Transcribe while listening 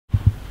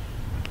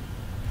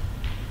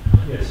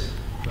Yes,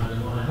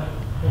 Madam, I have a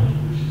point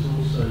which is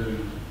also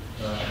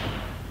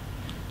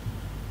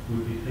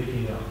would be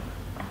picking up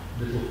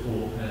little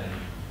 4A.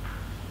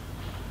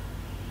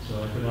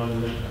 So I can either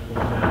make that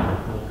point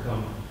now or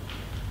come,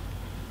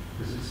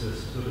 because it's a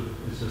sort of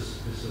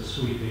it's a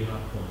sweeping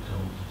up point I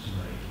wanted to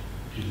make,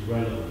 which is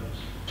relevant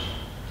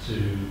to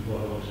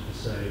what I wanted to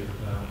say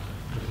about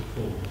little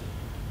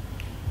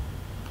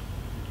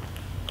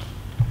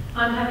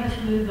 4. I'm happy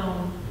to move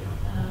on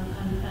Yeah.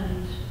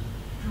 and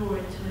draw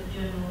it to a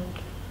general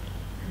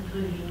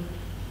conclusion.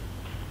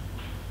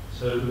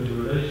 So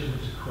in relation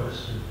to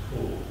question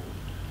 4,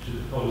 should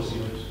the policy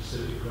make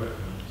specific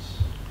reference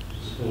to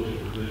supporting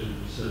the provision of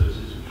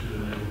facilities which would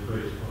enable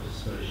greater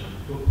participation in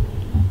football?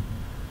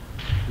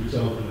 For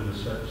example, in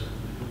respect of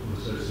the football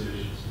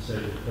associations,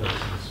 disabled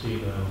persons,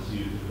 females,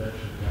 youth and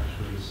veteran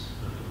categories,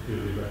 and for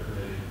purely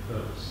recreational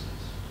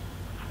purposes.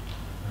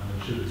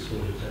 And should the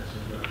sporting text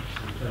make reference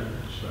to the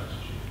payment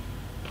strategy?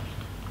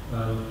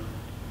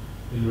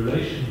 In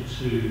relation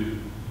to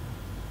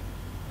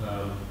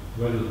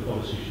whether the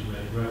policy should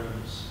make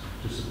reference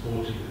to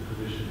supporting the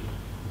provision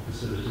of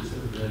facilities that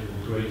would enable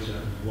greater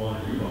and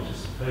wider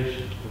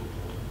participation in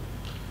football,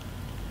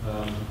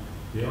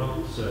 the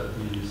answer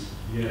is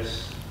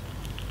yes,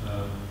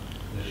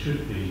 there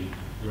should be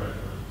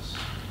reference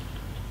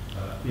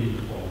in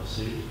the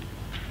policy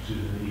to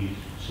the need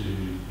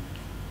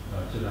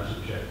to that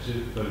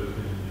objective, both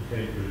in the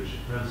Cambridge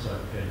and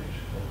South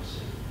Cambridge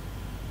policy.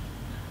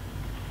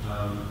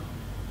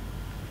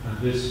 And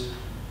this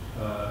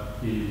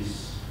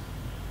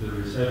there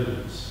is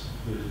evidence,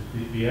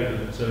 the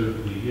evidence over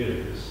the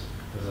years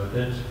has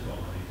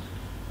identified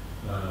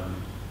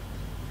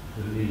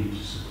the need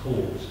to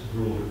support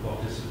broader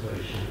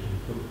participation in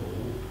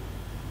football,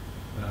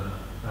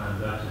 and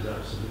that is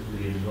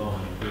absolutely in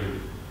line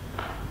with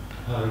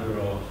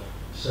paragraph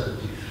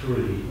 73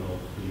 of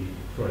the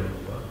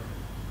framework,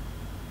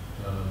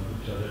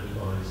 which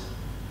identifies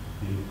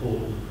the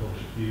important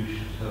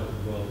contribution to health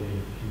and well-being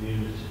of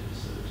communities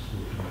that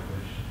sport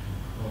migration can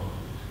provide.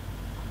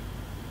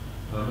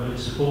 And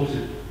it's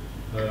supported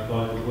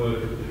by the work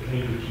of the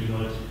Cambridge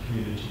United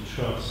Community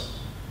Trust,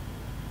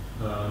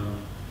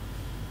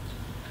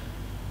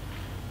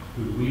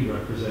 who we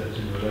represent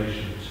in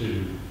relation to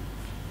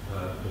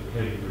the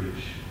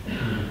Cambridge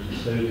Community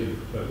Stadium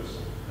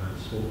proposal and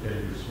the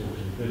Cambridge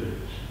Sporting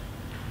Village.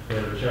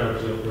 They're a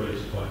charity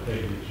operated by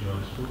Cambridge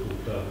United Football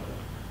Club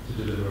to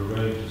deliver a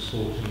range of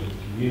sporting and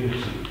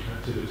community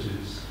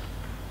activities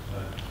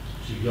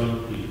to young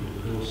people,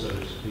 but also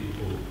to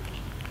people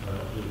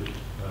with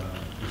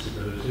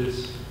disabilities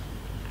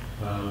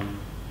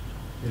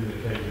in the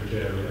Cambridge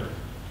area.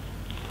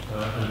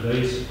 And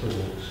they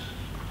support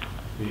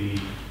the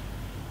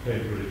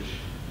Cambridge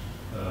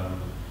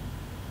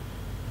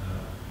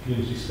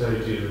Community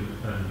Stadium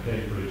and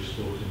Cambridge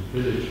Sporting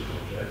Village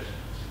project,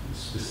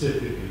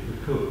 specifically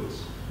because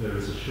there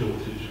is a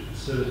shortage of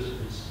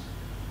facilities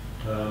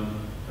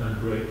and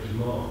great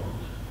demand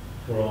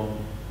for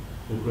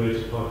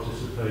greater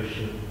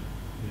participation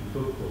in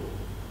football.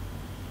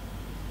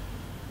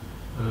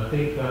 And I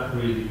think that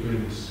really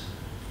brings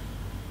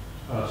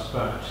us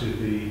back to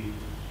the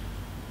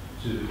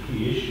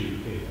key issue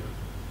here,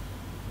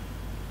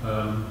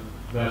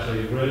 that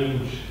a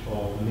range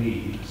of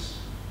needs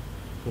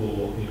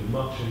for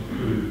much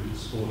improved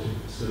sporting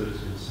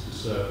facilities to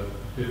serve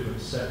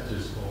different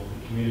sectors of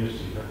the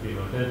community have been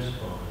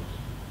identified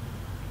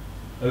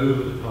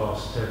over the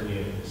past 10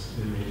 years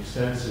in the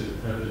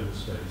extensive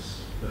evidence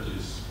base that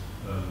is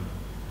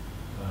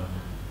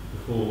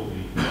before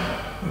the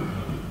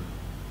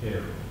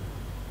hearing.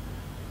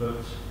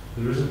 But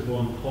there isn't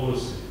one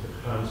policy that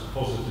plans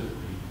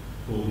positively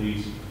for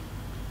these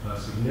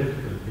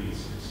significant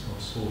pieces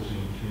of sporting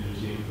and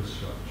community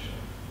infrastructure,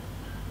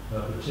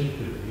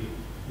 particularly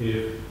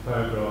if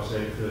paragraphs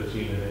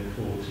 8.13 and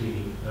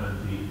 8.14 and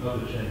the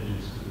other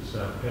changes to the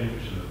South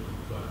Cambridge local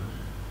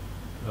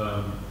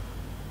plan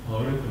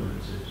are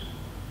implemented.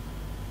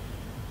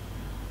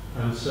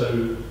 And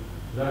so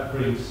that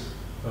brings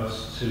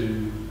us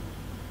to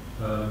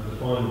the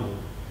final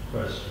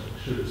question: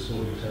 should the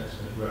sporting text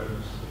make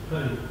reference to the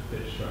playing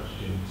pitch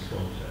strategy in this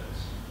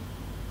context?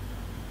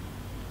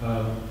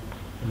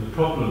 And the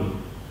problem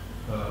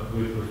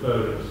with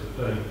referring to the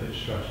playing pitch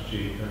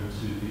strategy and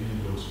to the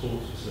indoor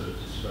sports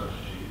facility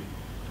strategy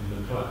in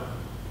the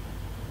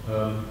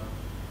plan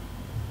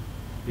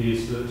is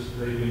that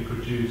they've been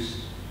produced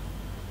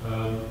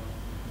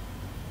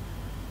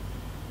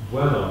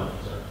well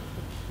after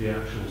the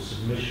actual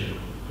submission of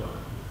the plan,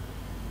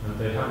 and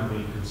they haven't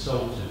been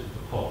consulted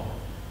upon.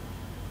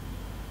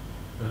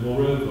 And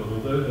moreover,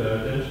 although they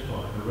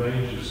identify a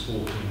range of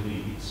sporting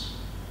needs,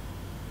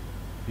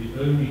 the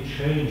only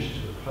change to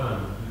the plan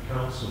that the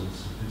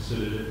councils have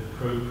considered it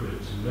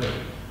appropriate to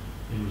make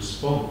in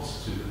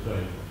response to the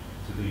claim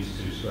to these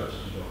two strategy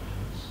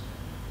documents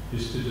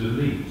is to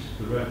delete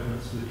the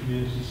reference to the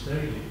community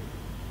stadium.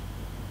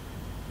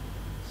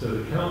 So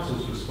the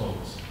council's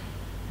response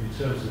in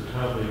terms of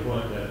how they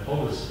write their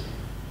policy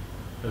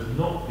has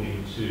not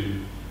been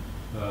to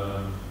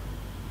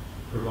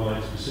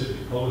provide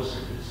specific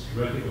policies,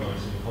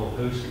 recognising a whole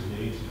host of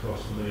needs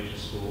across the major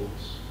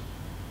sports,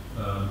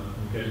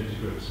 and getting to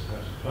grips with how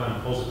to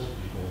plan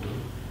positively for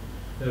them,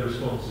 their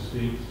response has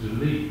been to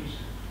delete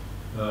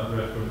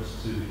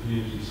reference to the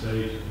community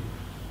stadium,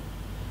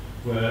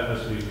 where,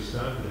 as we've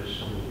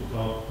established,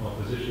 our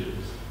position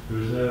is there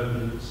is no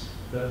evidence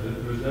that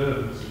there is no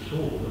evidence at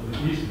all that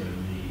there is no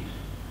need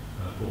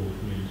for the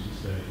community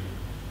stadium.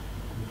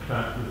 In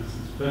fact, there's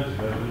plenty of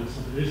evidence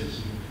that there is a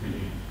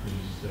significant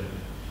community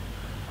stadium.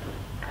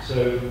 So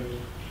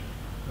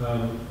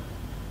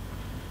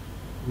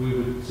we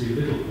would see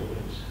little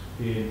point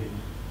in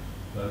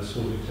the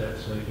sporting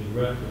text making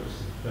reference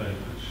to the playing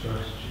pitch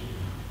strategy.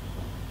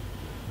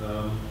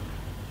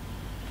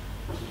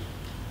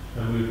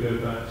 And we go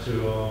back to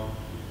our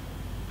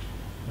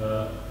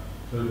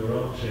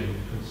overarching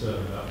concern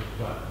about the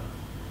plan,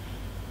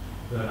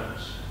 that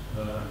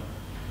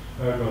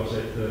paragraphs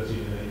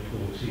 813 and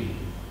 814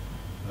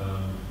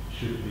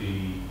 should be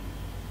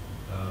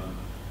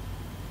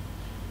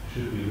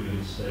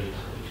reinstated,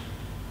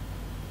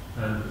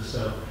 and the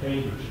South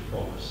Cambridgeshire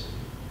policy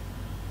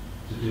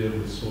to deal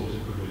with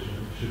sporting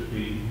provision should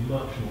be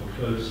much more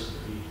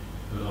closely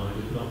aligned,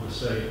 if not the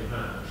same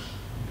as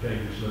the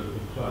Cambridge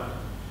local plan,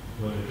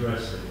 when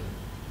addressing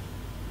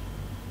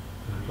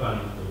and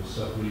planning for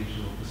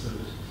sub-regional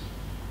facilities.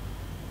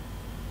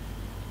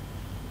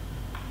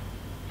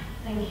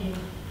 Thank you.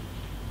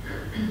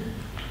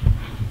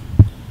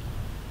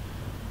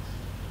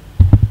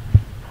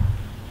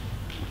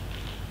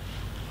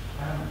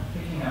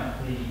 Picking up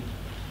the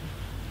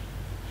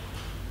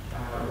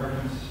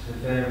references to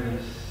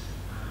various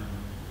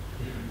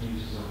different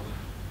uses of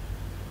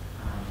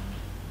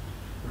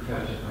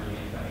referred to by the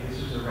FA. This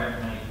was a rec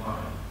made by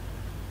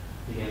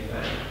the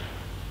FA,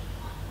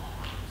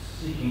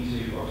 seeking to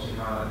obviously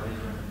highlight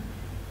different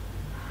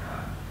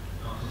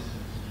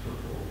participants in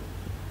football.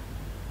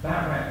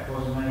 That rec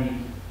was made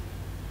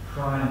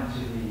prior to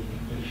the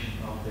completion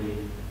of the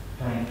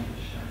playing field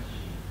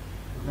strategy.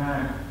 We've now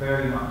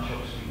very much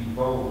obviously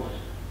involved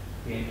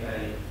the FA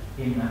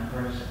in that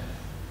process.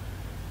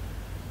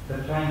 The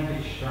playing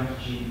pitch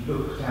strategy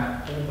looked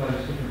at all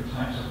those different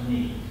types of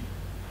need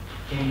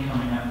in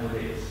coming up with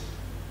its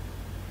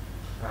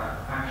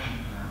action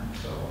plan and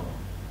so on.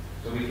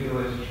 So we feel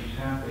those issues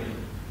have been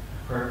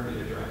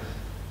appropriately addressed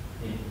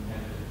in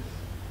evidence.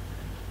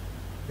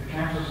 The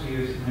Council's view,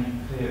 as it made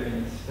clear in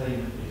its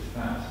statement, is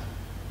that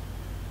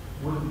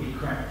it wouldn't be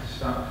correct to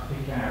start to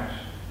pick out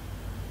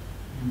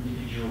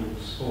individual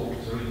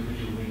sports or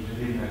individual needs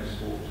within those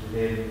sports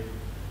within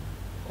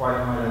quite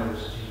high level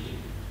strategic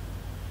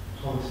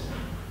policy.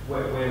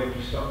 Where would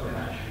you stop then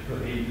actually? Put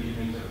the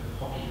individual needs of the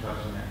hockey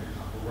clubs in there, for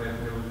example,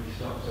 where would we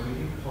stop? So we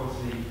think the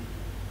policy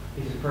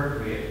is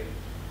appropriate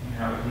in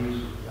how it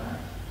deals with that.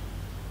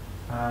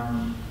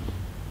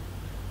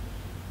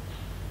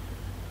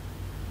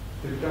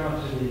 With regard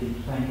to the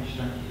playing pitch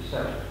strategy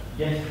itself,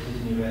 yes, this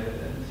is new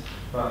evidence,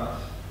 but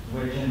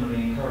we're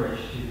generally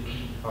encouraged to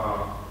keep our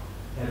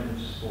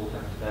evidence of sport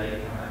up to date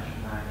and action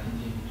plan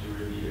continue to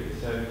review it.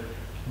 So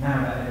now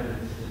that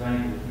evidence is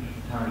available, we can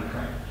entirely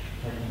correct,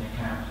 taking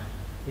account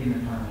in the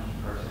plan making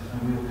process, and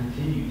we will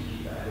continue to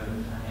keep that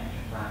evidence and the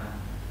action plan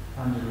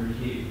under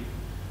review.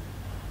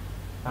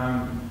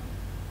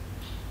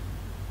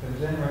 There was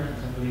then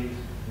reference, I believe, to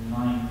the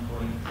 9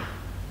 point,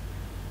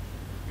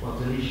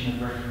 deletion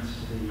of reference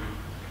to the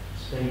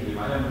stadium. I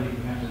don't believe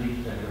we have to leave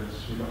the evidence.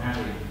 We've got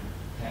adding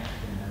text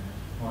in the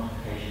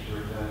modification to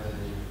refer to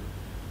the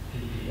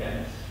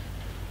PPS.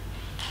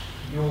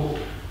 Your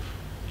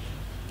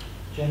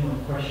general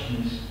question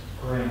is,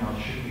 Graham, on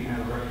should we add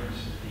a reference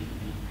to the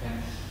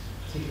PPS,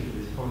 particularly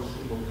this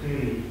policy? Well,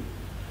 clearly,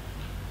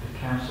 the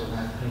Council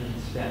has taken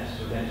steps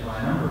to identify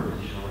a number of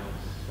additional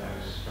references to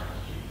those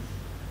strategies.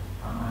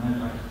 I know,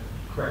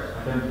 I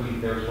don't believe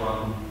there is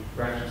one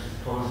reference to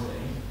the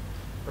policy,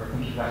 but I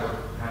think if that would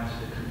add to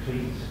the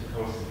completeness of the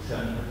policy, we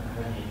certainly wouldn't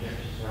have any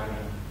objections to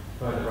adding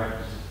further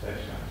references to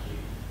those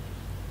strategies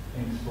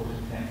in the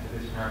supporting text of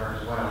this paragraph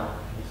as well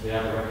as the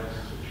other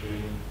references which we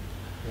in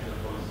the other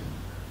policy.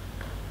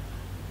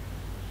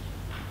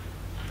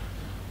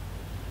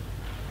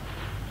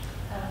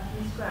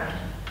 Ms. Graham,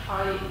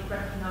 I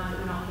recognise that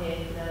we're not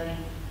here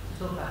today to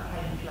talk about the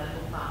Cambridge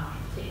local plan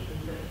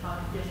particularly, but if I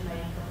could just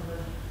make a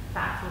couple of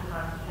factual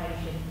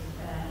clarifications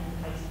in the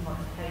case of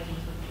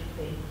modifications which have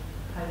been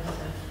proposed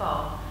so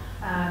far.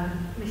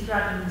 Mr.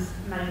 Adams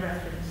made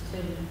reference to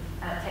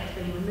text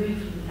being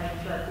removed from the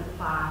Cambridge local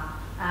plan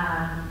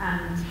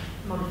and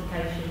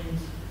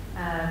modifications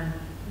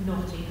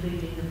not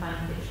including the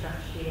playing pitch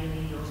strategy and the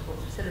indoor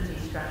sports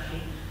facilities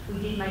strategy. We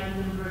did make a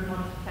number of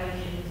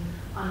modifications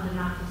under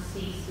matter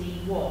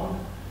CC1,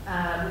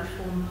 which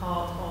form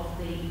part of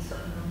the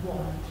supplement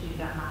 1 to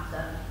that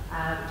matter,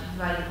 which is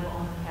available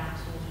on the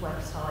Council's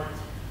website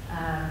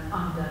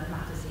under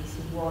matter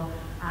CC1,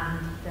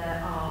 and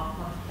there are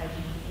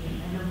modifications in a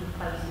number of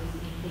places,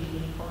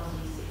 including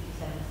policies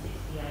 67,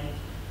 68,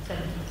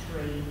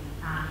 73,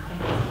 and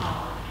any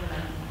part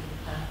relating to the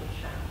playing pitch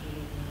strategy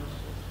and the indoor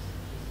sports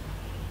facilities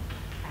strategy.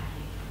 Thank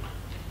you.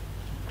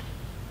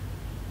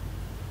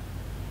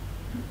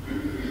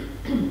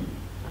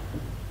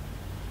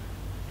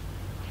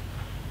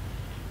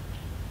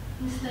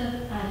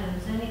 Mr.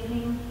 Adams,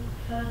 anything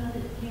further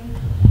that you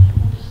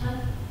want to say?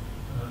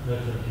 No,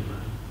 thank you,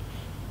 ma'am.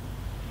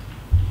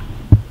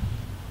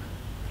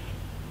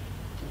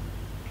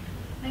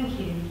 Thank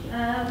you.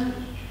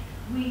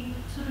 We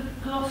sort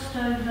of glossed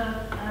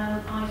over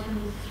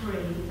item 3,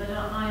 but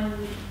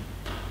I'm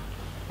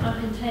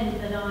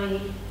content that I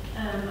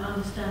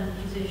understand the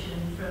position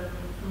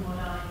from what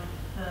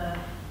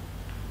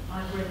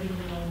I've read in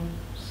your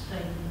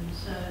statement.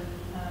 So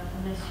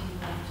unless you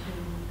want to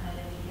add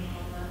anything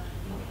on that,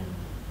 we can.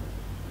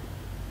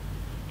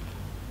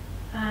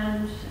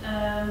 And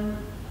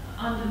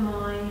under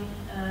my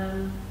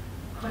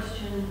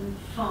question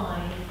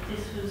 5,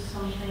 this was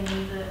something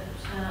that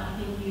I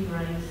think you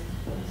raised,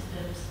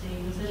 Mr.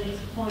 Stevens, and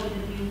it's a point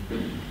that you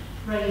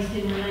raised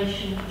in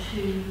relation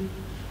to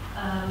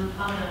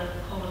other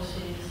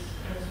policies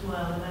as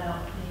well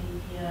about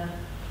the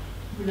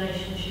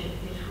relationship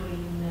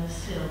between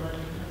SIL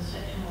and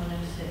Section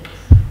 106.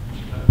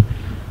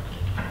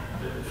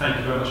 Thank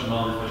you very much,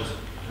 Marlon. If I just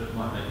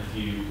might make a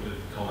few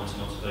comments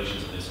and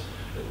observations on this.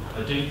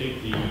 I do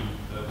think the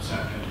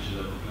South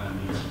Cambridgeshire local plan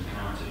needs some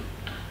clarity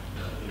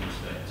in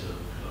respect of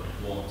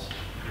what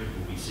it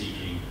will be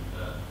seeking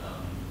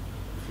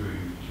through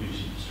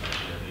community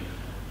infrastructure levy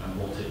and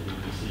what it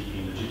will be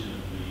seeking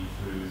legitimately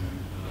through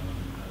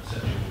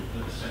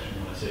Section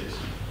 106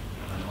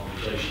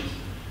 obligations.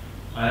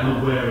 I am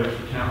aware of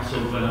the council,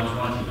 when I was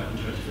writing back in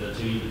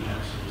 2013, the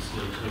council was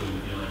still toying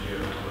with the idea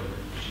of whether to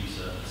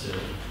produce a SIL.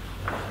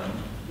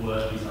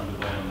 Work is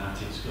underway on that.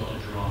 It's got a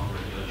draft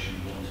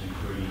regulation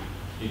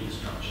 123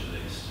 infrastructure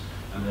list,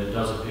 and there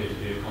does appear to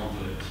be a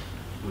conflict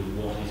with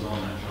what is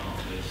on that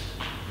draft list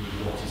with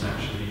what is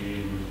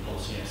actually in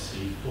policy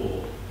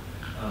SC4.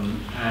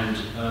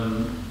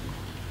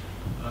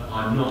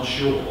 I'm not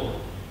sure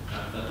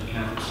that the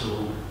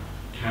council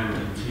can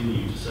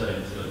continue to say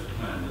in the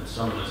plan that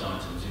some of those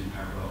items in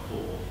paragraph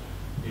 4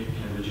 it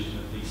can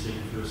legitimately seek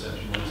through a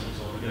Section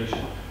 106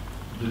 obligation.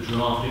 The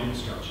draft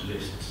infrastructure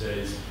list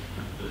says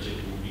that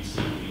it will be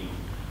seeking,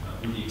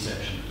 with the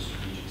exception of the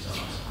strategic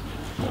sites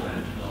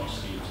and large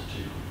schemes of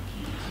 2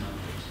 units and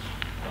upwards,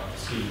 but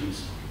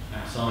schemes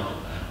outside of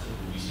that, it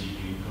will be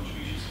seeking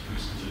contributions to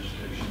preschool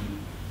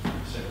education,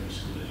 secondary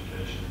school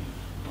education,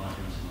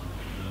 migrants and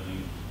migrant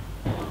learning,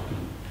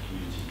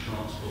 community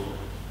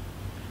transport,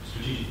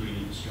 strategic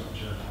green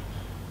infrastructure,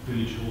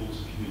 village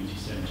halls, community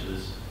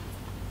centres,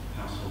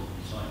 household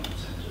recycling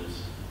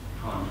centres,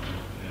 primary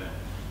health care,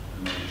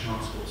 and major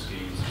transport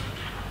schemes.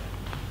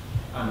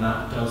 And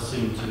that does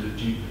seem to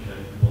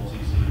duplicate what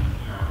is in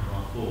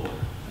paragraph 4,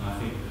 and I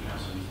think the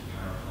council needs to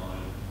clarify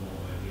one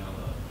way or the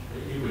other.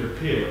 It would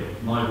appear,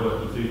 my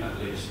working through that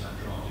list, that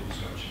draft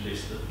infrastructure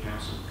list, that the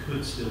council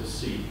could still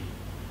seek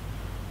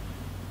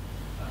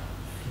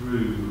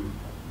through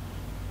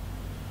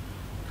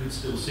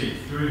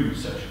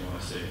Section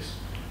 106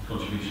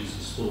 contributions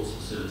to sports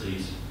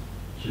facilities,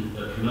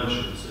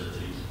 commercial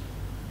facilities,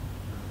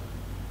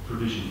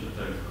 provision for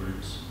faith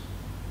groups,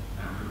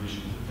 and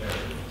provision for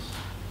burials.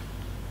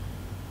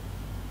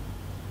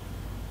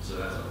 So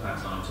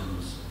that's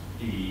items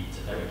E to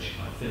H,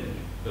 I think.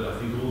 But I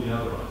think all the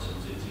other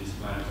items, it is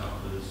flagged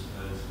up as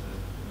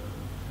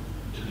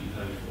to be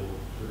paid for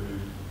through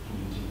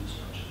community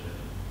infrastructure.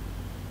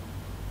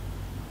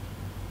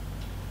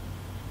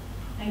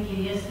 Thank you.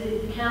 Yes,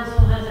 the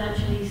council has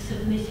actually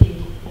submitted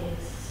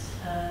its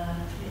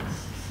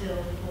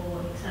SIL for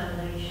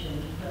examination,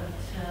 but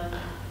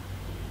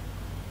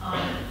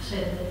I've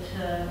said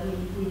that we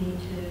need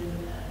to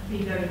be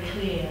very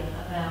clear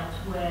about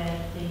where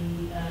the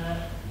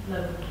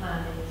local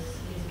plan is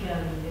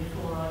going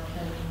before I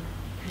can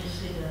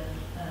consider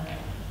the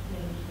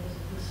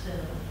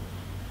SIL.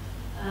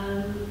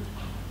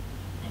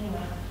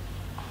 Anyway.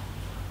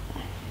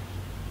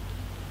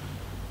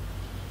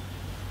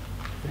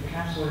 The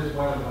council is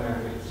well aware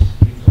of its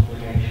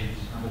obligations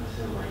under the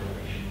SIL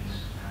regulations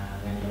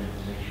and any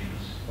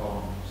limitations from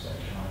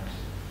Section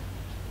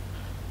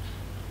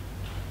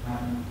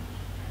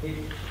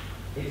 106.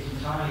 It's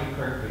entirely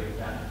appropriate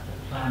that the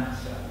plan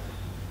itself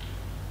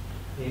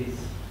is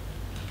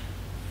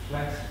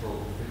flexible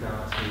with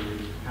regard to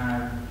how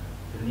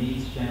the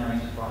needs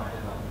generated by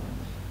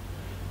development,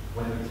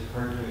 whether it's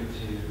appropriate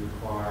to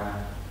require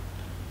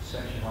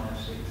Section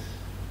 106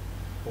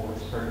 or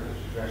it's appropriate to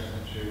address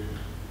them through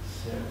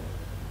SIL.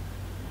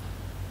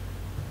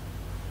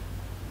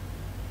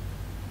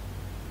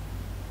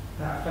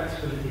 That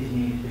flexibility is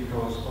needed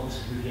because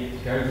obviously we've yet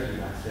to go through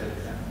that SIL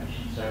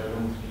examination, so it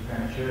wouldn't be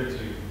premature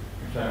to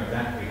confirm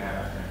exactly how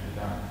that's going to be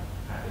done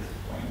at this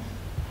point.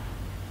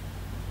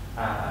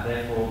 And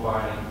therefore, by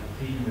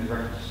keeping with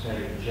reference to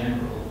state in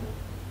general,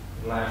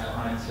 it allows for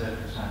either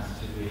circumstance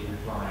to be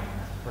applied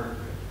as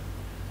appropriate.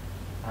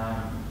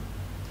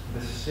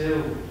 The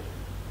SIL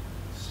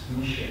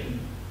submission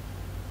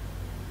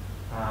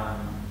that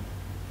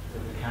the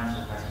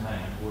council has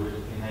made would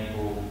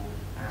enable,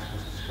 as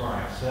was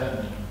described,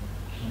 certain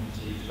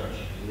community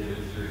infrastructure to be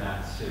delivered through that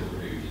SIL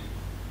route,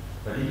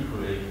 but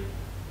equally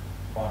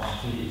on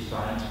strategic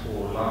sites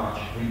or large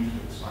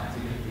greenfield sites,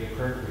 it could be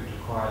appropriate to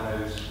require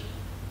those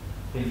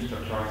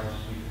infrastructure items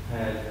to be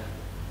prepared,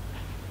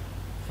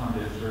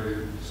 funded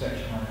through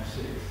Section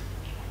 106.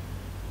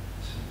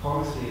 So the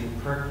policy is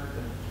appropriate,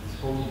 the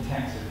supporting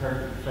text is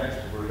appropriately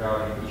flexible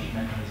regarding which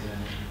mechanism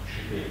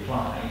should be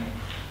applied,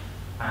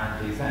 and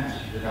the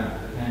exemptions should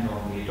depend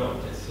on the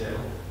adopted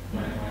SIL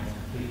when it's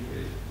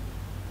completed.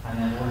 And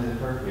then what is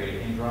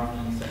appropriate in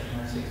drafting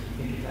Section 106, we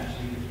think it's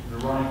actually the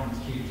right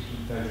thing to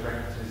keep those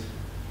references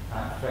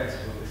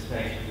flexible at this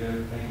stage,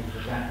 to be able to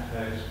adapt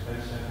those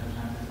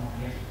circumstances on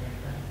the SPF.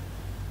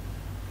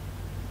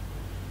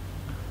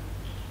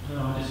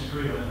 No, I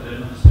disagree. I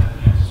don't understand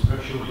the council's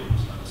approach. Surely you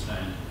must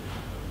understand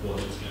what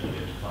it's going to be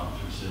able to fund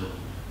through SIL,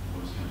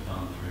 what it's going to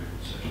fund through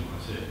Section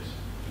 106.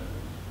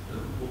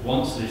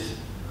 Once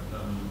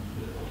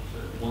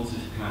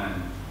this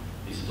plan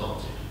is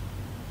adopted,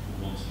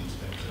 once the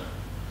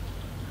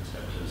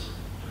inspectors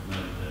have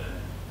made their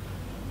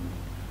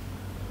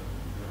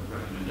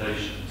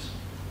recommendations,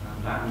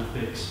 that will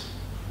fix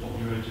what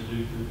you're going to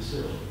do through the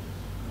SIL.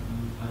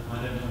 I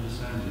don't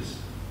understand this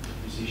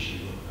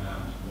issue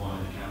about why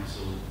the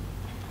council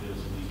feels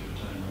it needs to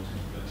retain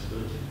ultimate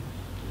flexibility.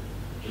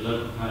 The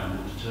local plan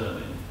will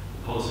determine,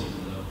 the policies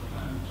of the local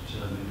plan will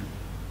determine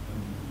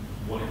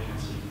what it can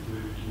see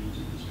through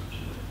community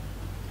infrastructure.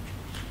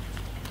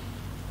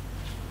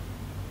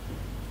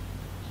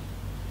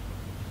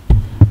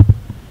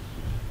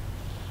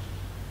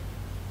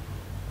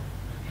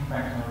 Come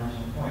back to my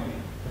original point.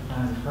 The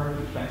plan is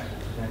appropriately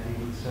flexible to then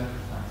deal with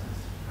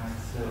circumstances as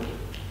still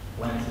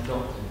when it's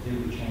adopted and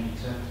deal with changing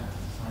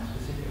circumstances to site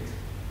specifics.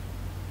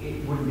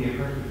 It wouldn't be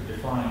appropriate to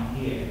define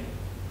here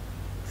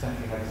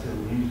exactly how the SIL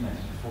will be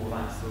implemented before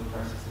that SIL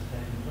process has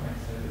taken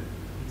place, so that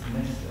it's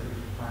necessary for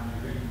the plan to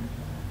be written.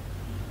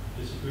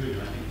 Disagree.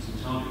 I think it's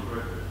entirely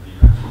appropriate that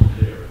you're absolutely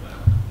clear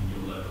about in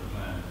your local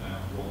plan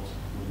about what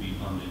will be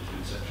funded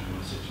through Section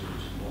 106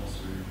 routes and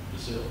what's through the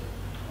SIL,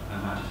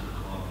 and that is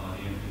required by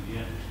the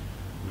NPPN.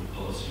 Your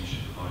policy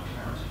should provide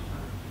clarity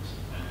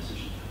and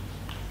decision.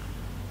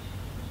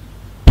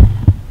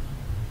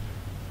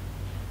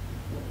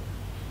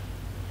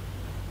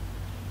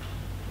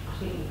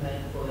 I think you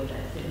made the point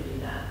that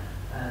simply that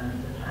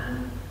the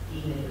plan,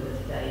 even if it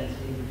was today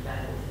to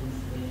reflect what's in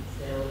submitted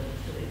still,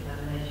 it's still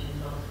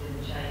examinations obviously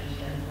will change,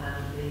 then the plan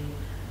will be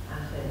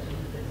aspect of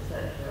the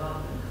circular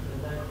argument, because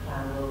the local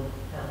plan will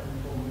help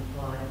inform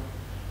apply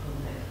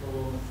context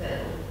for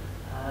still.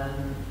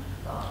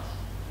 But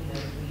you know,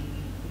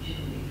 we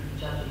shouldn't be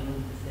prejudging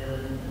the still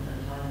and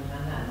tying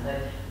them down. So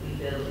we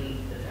feel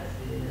we've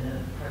addressed it in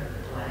an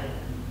appropriate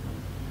way.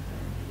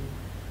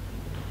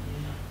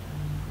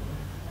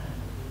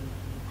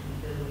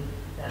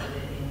 That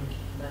it in the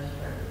most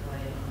appropriate way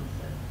to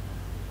answer.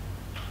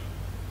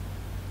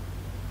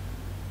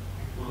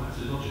 Well,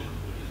 that's illogical,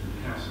 because the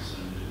council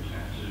saying that we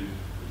have to,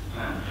 if the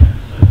plan we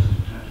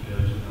have to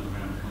go to another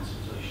round of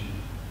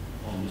consultation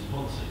on this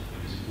policy,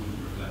 because it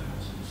wouldn't reflect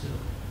what's in the SIL.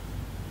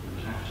 It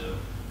would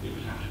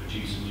have to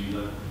produce a new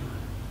local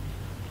plan.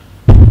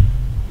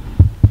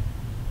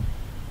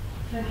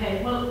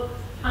 Okay, well,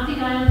 I think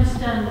I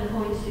understand the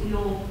points that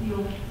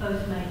you're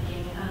both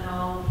making, and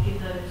I'll give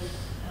those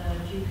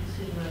due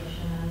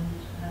consideration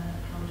and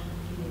come to a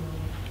view on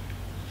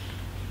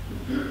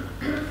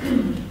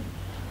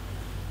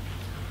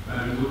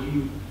it. Would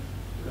you,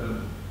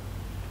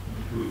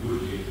 if we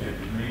would be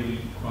effective, maybe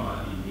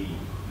quietly leave,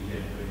 we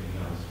don't have anything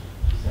else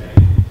to say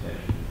in this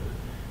section of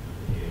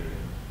the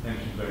hearing. Thank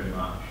you very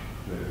much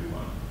to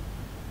everyone.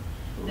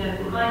 No,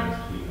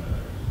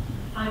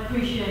 I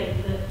appreciate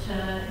that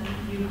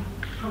you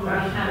probably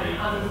have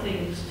other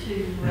things to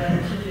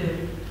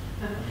do,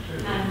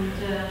 and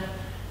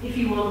if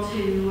you want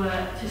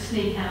to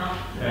sneak out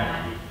the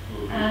back,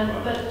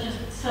 but just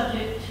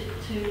subject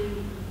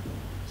to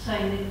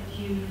saying that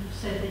you've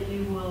said that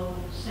you will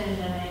send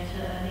Annette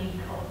an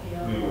e-copy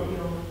of all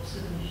your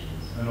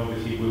submissions. And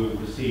obviously we will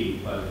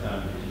receive, by the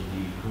time it is in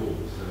due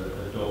course,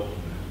 a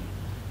document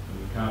from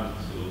the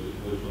council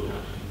which we'll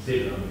have to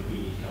consider, and if we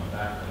need to come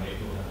back on it,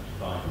 we'll have to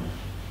find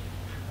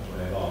what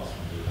they've asked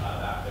to do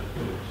about that.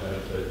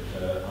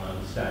 But I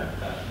understand that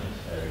that's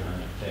necessary, and I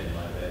intend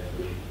my best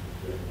to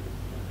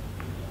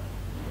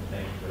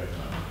thank you very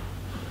much.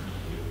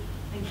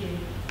 Thank you.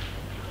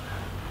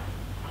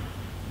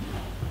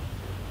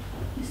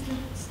 Mr.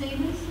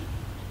 Stevens?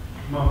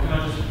 Mark, can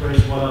I just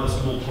raise one other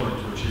small point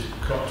which has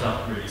cropped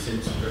up really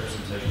since the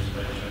representations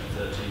of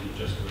 2013,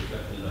 just to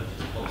reflect the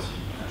latest policy,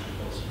 national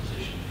policy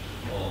position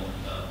on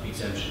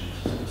exemptions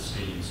to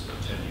schemes of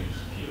 10 years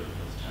fewer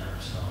with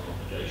tariff-style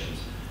obligations.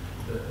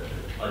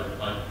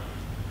 I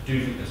do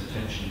think there's a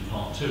tension in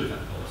part 2 of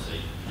that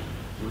policy,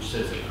 which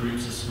says that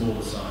groups of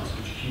smaller size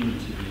which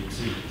cumulatively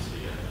exceed the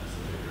sphere, that's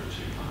the figure of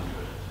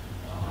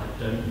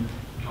 200.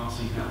 Can't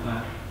see how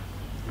that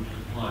would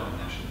comply with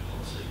national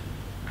policy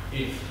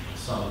if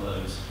some of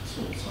those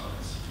small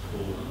sites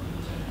fall under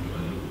the 10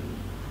 UA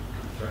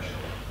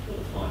threshold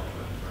or 5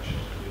 UA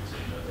threshold,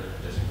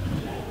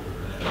 designated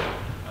area.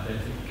 I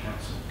don't think the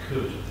council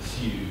could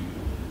pursue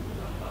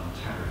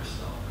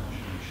tariff-style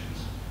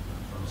contributions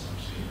from some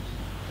schemes.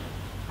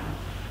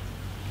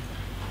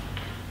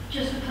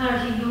 Just for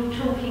clarity, you're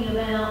talking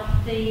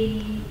about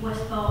the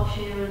West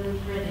Berkshire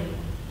and Reading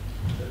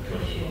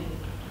issue,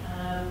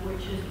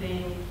 which has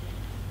been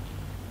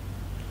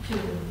to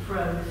and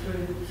fro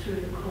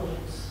through the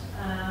courts.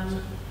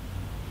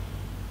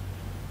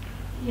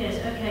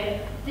 Yes,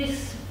 okay.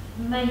 This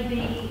may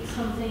be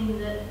something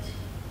that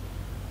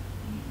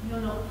you're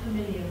not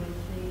familiar with.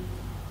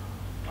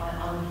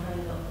 I'm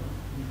afraid not,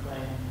 Ms.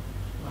 Graham.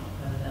 Not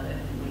I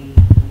don't think we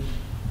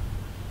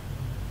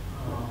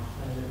are.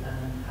 So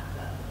perhaps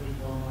that would be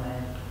one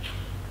where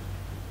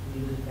we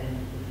would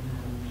benefit in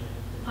having to.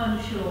 I'm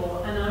sure,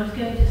 and I was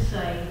going to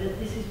say that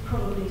this is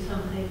probably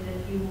something that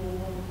you will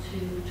want to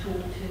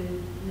talk to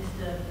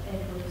Mr.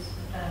 Edwards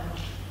about.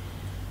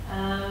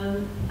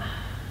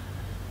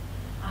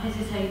 I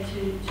hesitate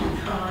to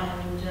try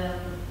and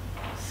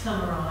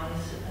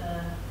summarise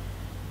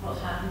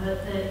what's happened, but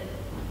the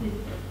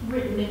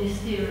written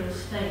ministerial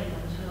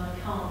statement, and I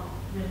can't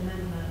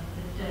remember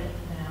the date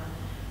now,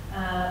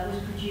 was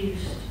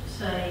produced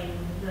saying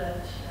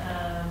that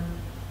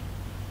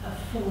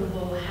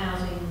affordable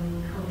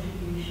housing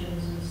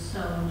contributions and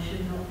so on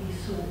should not be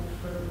sought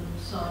from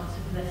sites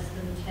of less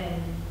than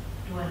 10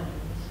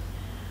 dwellings.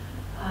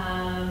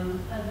 And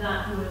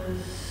that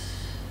was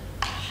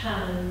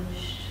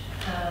challenged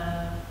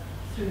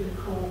through the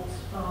courts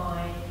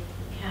by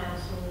the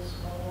councils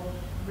of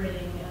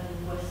Reading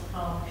and West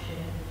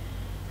Berkshire,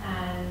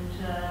 and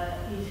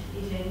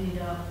it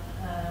ended up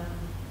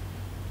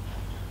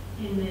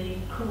in the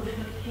Court of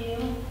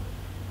Appeal.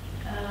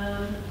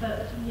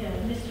 But yeah,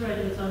 Mr.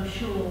 Edwards, I'm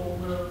sure,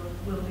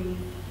 will be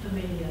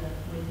familiar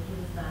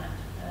with that.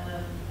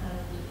 And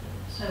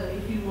so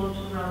if you want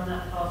to run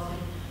that past him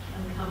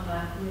and come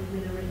back with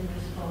a written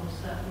response,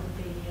 that would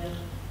be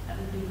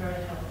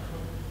very helpful.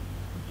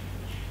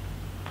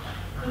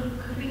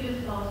 Could we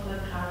just ask for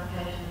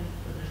clarification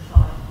for the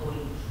precise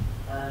points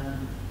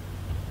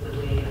that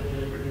we're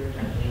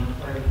addressing? I'm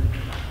sorry,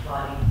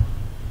 slightly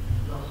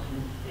lost in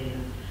Mr.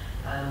 Stevens.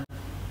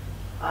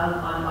 I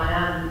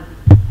am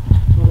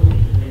broadly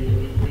familiar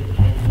with the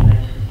case in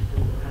relation to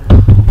the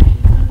housing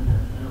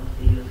and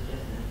obviously you're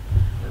suggesting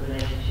a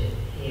relationship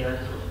here. I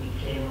just want to be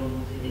clear on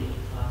what it is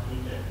precisely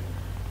that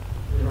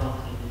we're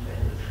asking Mr.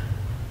 Edwards.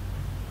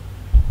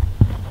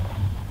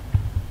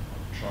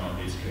 Try and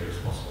be as clear as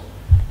possible.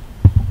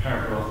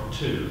 Paragraph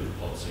 2 of the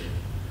policy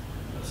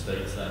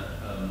states that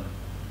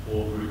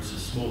all groups of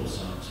smaller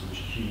sites which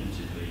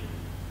cumulatively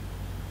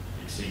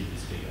exceed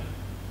this figure.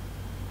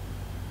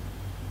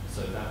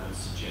 So that would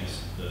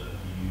suggest that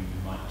you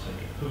might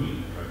take a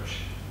pooling approach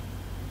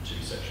to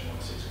Section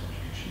 106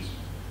 contributions,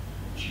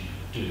 which you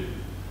could do,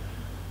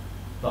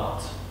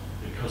 but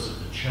because of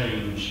the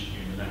change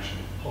in the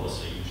national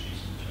policy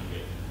introduced on the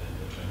 28th of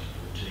November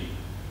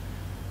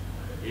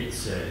 2014, it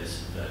says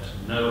that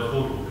no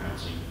affordable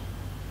housing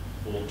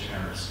or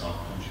tariff stock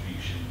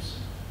contributions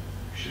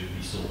should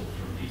be sought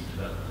from these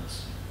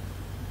developments.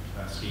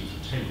 Schemes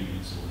of 10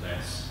 units or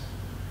less,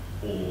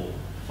 or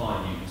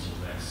 5 units or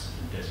less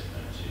in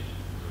designated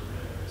rural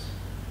areas.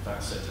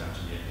 That's set out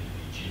in the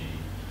NPPG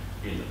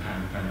in the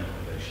planning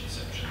obligation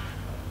section,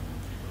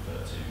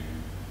 referred to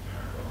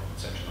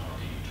section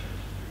ID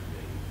 23B.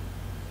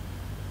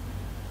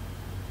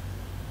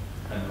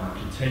 And my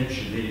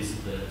contention is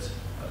that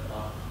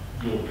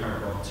your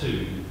paragraph 2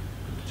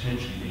 could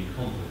potentially be in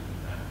conflict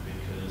with that,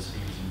 because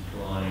it is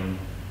implying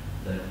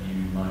that you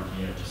might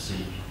be able to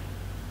seek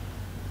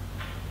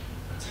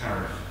a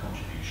tariff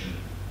contribution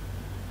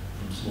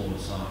from smaller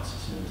sites, a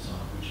small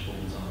site which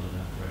falls under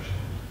that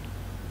threshold.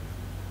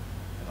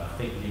 And I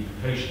think the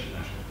implication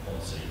of national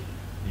policy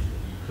is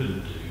that you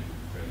couldn't do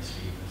for any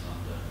scheme that's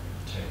under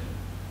 10.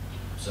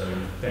 So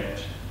in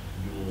effect,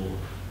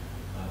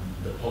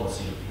 the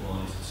policy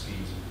applies to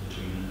schemes of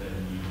between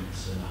 11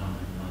 units and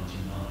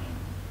 199,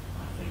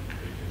 I think,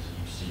 because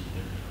you see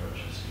different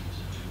approaches to schemes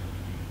of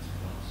 200 units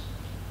plus.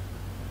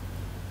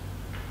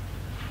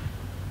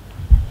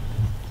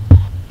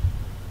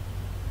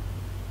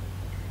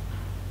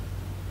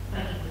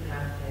 Thank you for the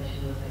clarification.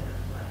 We'll take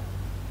that away.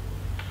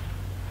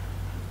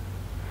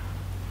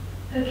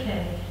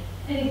 Okay.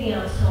 Anything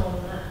else on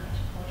that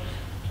point?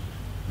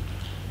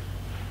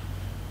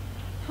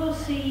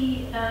 Policy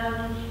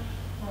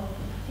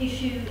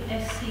issue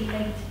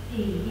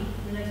SC8E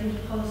relating to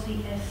policy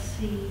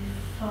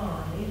SC5.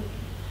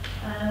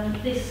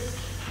 This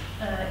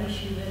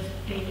issue has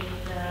been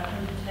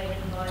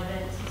undertaken by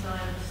events, as I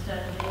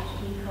understand it,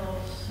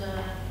 because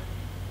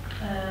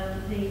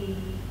the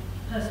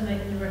person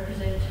making the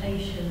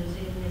representations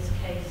in this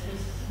case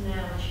has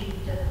now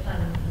achieved a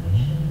planning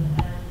permission,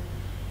 and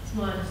it's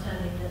my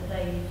understanding that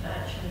they've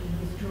actually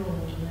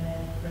withdrawn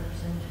their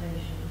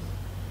representations.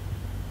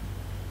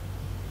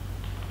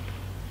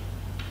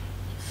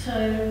 So,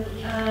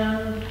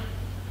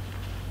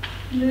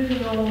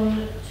 moving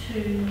on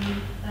to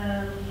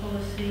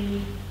policy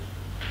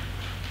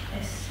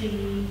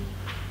SC6,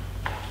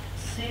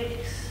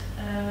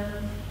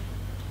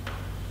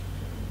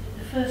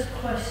 the first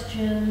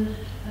question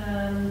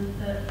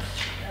that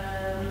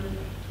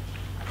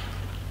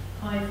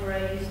I've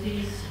raised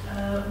is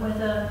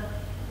whether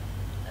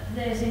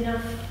there's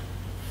enough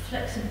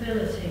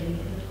flexibility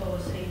in the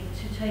policy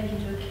to take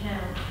into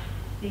account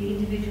the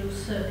individual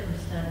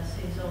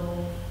circumstances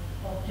of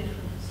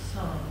different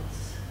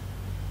sites.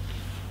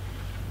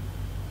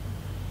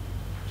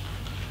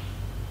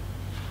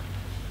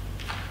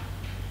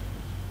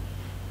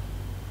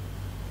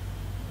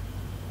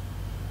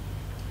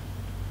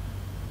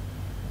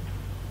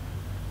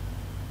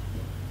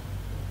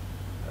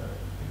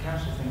 The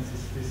council thinks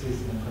this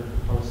is an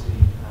appropriate policy.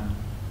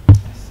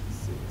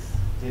 It's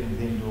dealing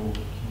with indoor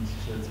community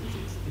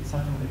facilities. It's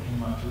something that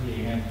came up really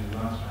again for the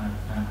last round of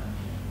plan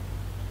review,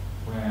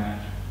 where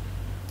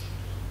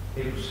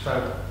it was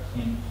felt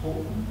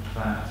important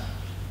that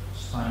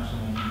sites are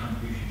making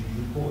contributions is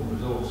an important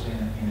resource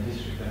in a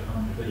district of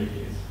 100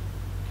 villages,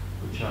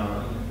 which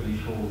are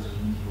village halls,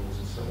 community halls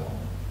and so on.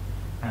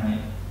 And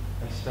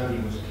a study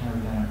was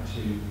carried out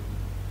to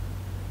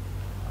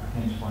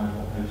identify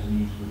what those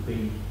needs would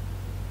be,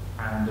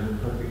 and an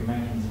appropriate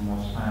mechanism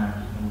was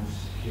found in order to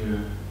secure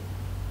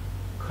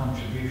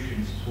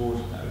contributions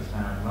towards those.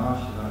 Now,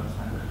 large developments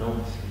that could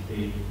obviously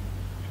be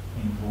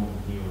in the form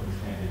of new or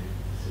extended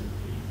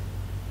facilities,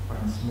 but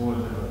in smaller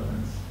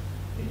developments,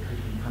 it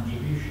could be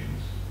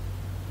contributions.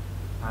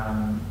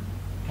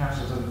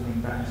 Council doesn't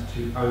think that is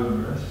too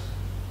onerous.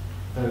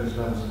 Those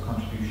levels of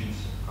contributions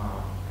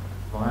are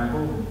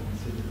viable, and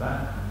consider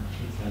that, and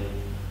it's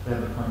a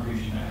level of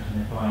contribution that has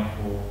been applied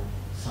for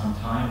some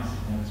time. It's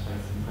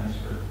in place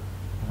for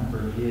a number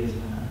of years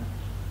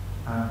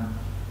now.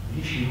 The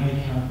issue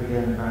may come up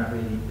again about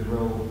the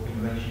role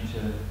in relation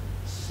to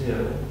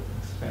SIL.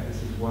 I suspect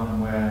this is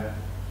one where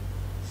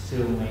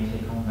SIL may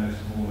take on those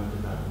smaller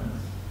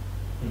developments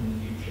in the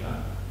future.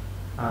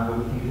 But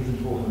we think it is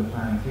important that the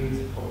plan includes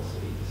a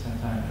policy to set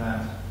out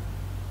that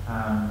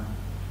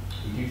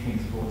we do think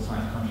it's important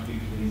sites contribute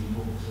to these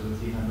important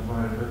facilities and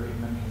provide an appropriate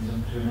mechanism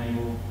to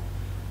enable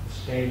the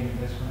scaling of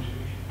those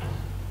contributions.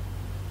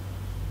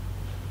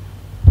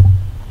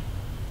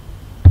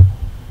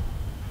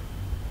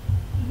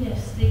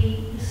 Yes, the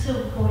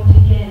SIL point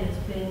again has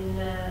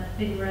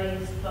been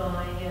raised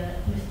by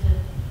Mr.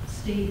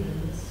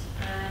 Stevens,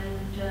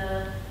 and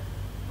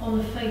on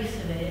the face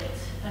of it,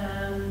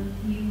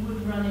 you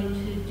would run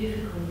into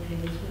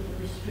difficulties with the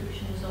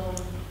restrictions on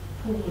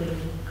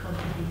pooling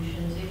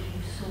contributions if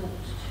you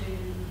sought to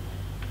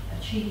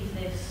achieve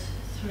this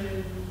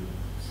through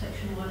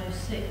Section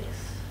 106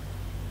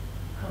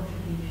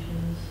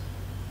 contributions.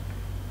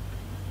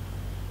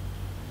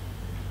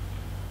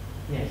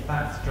 Yes,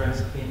 that's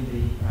addressed in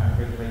the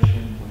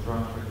regulation, or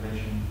draft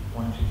regulation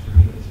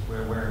 123.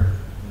 We're aware of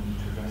the need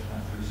to address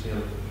that through SIL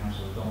if the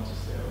council adopts a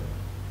SIL.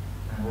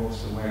 And we're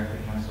also aware if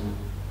the council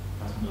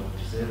doesn't adopt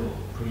a SIL or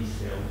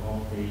pre-SIL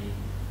of the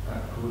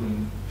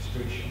pooling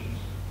restrictions.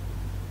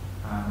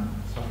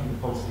 So I think the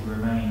policy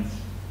remains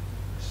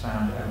a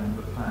sound element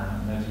of the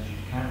plan, and those issues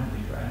can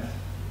be addressed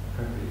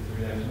appropriately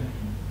through those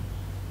mechanisms.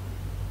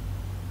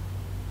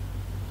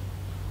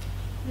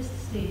 Mr.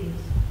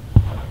 Stevens.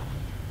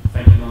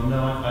 Thank you, Mum.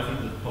 No, I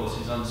think the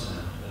policy is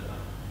unsound.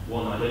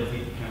 One, I don't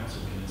think the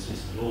council can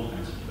insist that all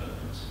housing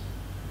developments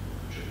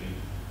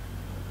contribute,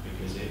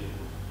 because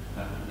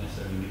that wouldn't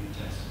necessarily meet the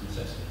test of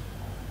necessity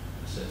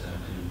set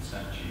out in the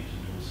statute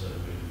and also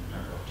in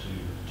paragraph 2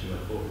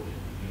 of 204 of the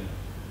PPA.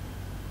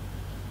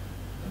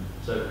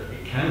 So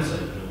it can say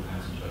that all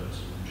housing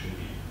developments will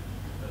contribute,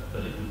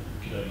 but it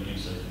could only do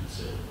so through the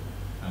SIL.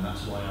 And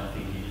that's why I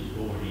think it is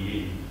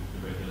already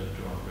in the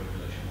draft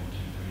regulation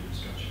 123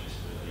 instruction list,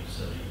 where they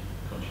say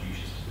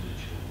contributions to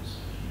village halls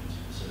and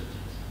community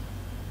facilities.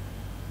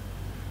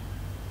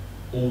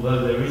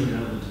 Although there is an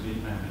element of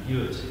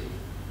ambiguity,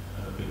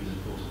 because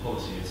of course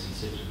policy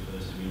SC6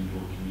 refers to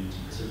indoor community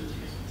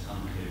facilities, and it's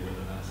unclear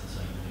whether that's the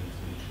same thing as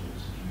village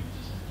halls and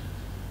community centres.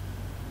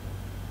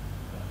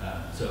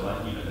 So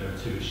there are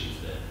two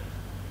issues there.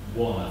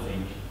 One, I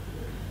think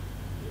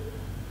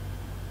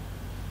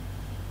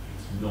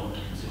it's not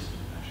consistent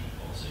with national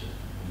policy,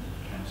 and that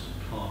the council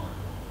can't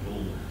require that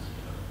all housing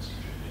developments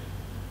contribute.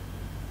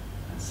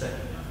 And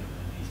secondly, I think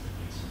there needs to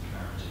be some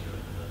clarity over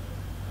the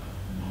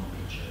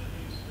nomenclature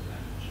used, the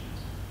language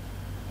used,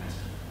 as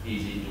to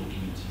is indoor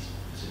community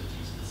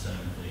facilities the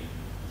same thing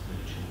as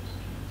village halls and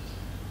community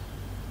centres.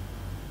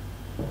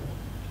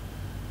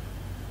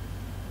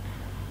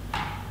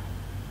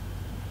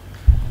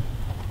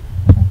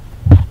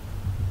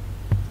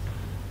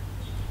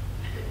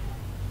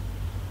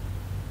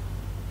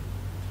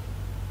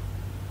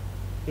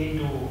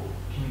 Indoor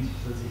community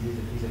facilities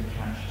is a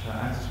catch term,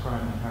 as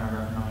described in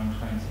paragraph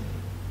 920.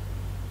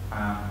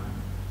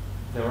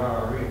 There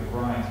are a real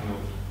variety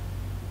of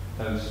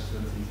those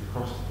facilities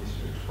across the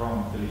district,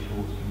 from village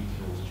halls, community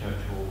halls,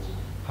 church halls,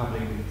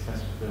 publicly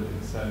accessible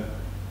buildings, so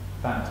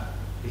that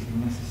is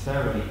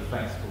necessarily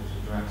flexible to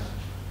address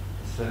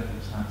the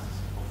circumstances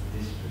of the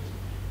district.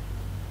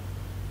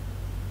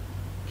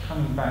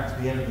 Coming back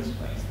to the evidence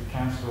base, the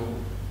council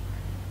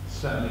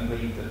certainly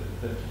believed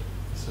that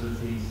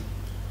facilities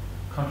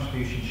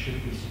contributions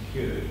should be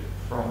secured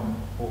from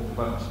all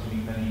developments to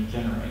meet the need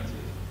generated.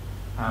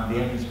 The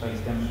evidence base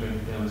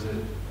demonstrated there was a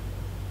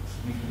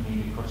significant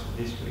need across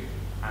the district,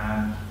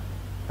 and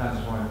That's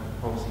why the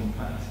policy in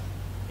place.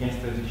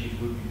 Yes, those issues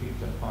would be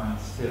picked up by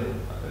still,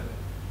 but the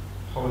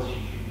policy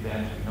should be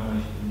there to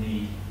acknowledge the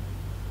need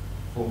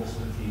for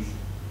facilities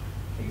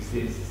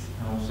exists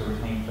and also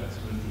retain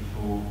flexibility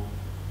for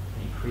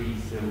a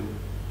pre-still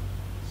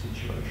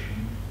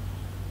situation,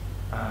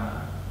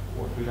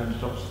 or if we don't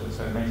adopt still.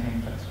 So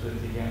maintain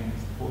flexibility again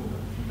is important,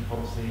 but we think the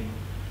policy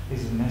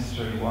is a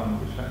necessary one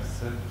which reflects the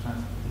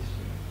circumstances of the district.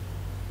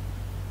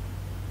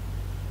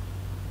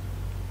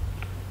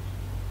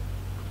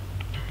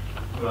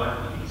 Well, I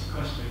think it's a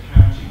question of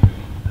clarity,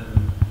 really.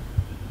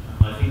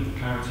 I think the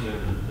clarity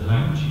of the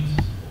language use is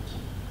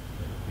important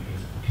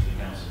because the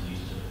council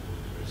needs to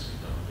avoid the risk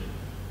of double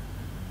dipping.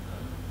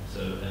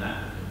 So an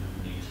applicant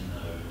would need to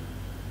know,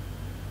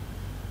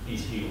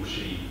 is he or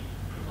she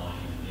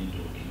providing an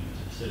indoor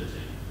community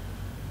facility,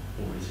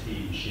 or is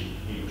he or she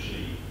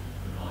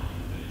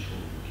providing a village hall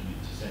or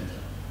community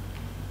centre?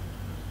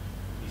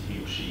 Is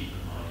he or she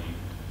providing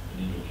an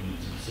indoor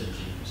community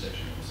facility from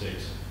section 16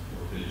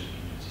 or a village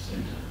community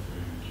centre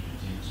through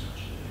community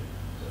infrastructure?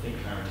 So I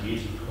think clarity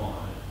is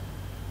required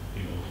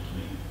in order to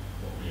meet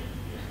what the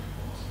MPP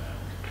requires about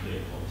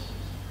clear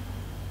policies.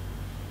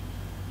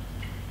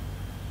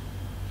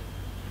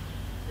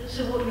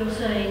 So what you're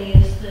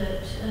saying is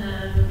that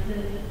the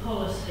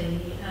policy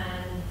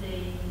and the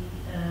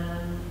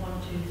 1, 2,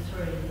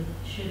 3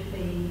 should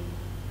be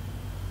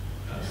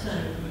the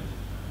same.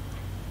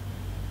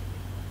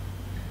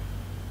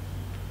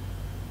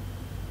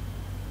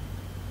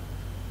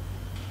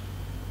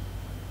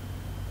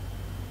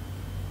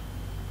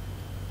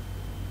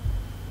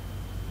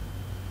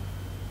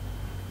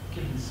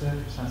 Given the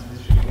circumstances of the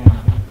district, again, I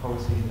think the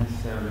policy is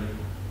necessarily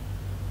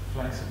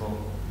flexible.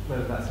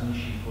 Whether that's an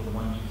issue for the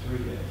 1, 2,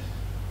 3 list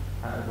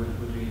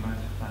would be a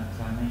matter for that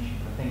examination.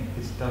 But I think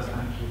this does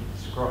actually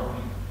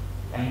describe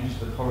the aims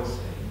of the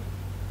policy,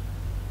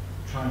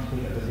 trying to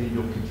pick up those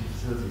indoor community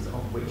facilities,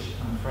 of which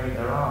I'm afraid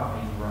there are a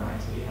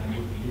variety, and it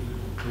would be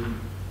difficult to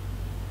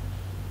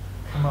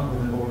come up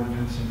with an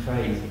all-encompassing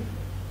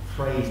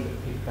phrase that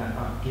picked that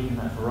up, given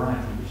that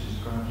variety which is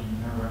described in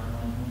paragraph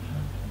 9.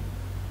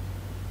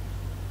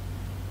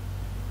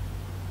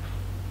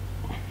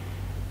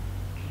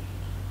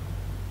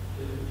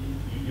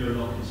 You're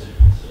not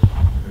considering this, I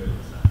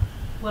realise that.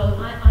 Well,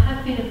 I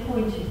have been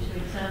appointed to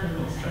examine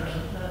this, but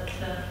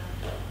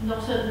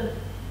not at the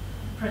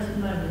present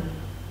moment.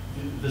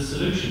 The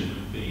solution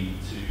would be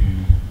to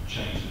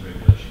change the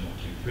regulation 1,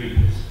 2, 3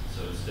 list,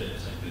 so instead of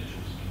saying village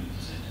halls and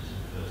community centres, it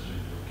refers to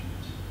indoor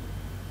community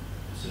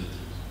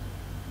facilities.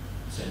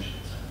 Essentially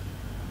the same thing.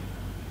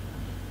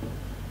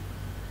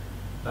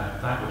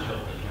 That would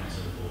help the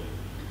council avoid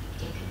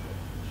potential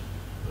problems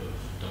of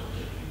double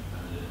dipping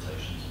and the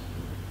limitations.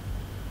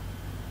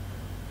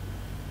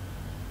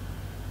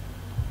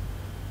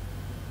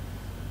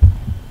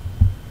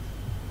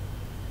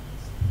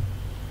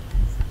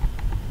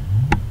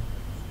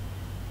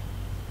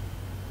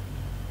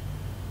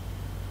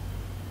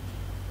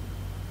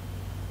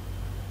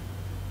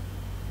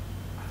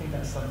 I think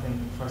that's something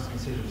for us to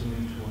consider as we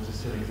move towards a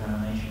still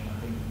examination. I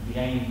think the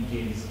aim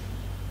is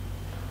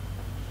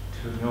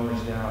to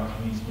acknowledge there are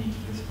community needs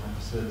for this type of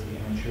facility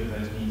and ensure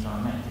those needs are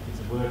met. If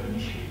it's a wording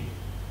issue,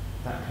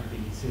 that could be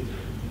considered.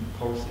 I think the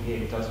policy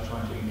here does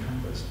try to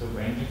encompass the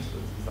range of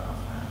facilities that are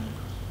found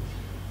across the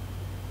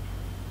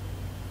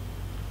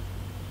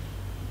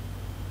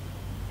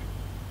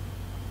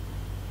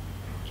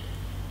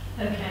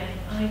district. Okay,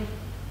 I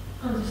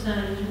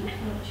understand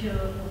what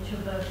you're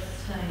both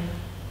saying.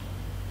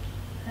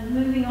 And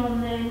moving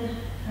on then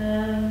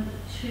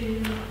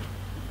to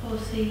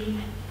policy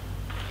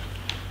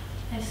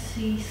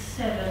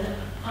SC7,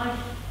 I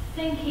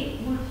think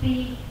it would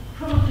be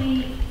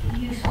probably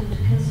useful to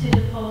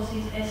consider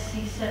policies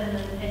SC7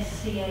 and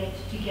SC8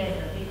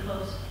 together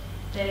because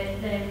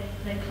they're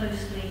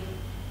closely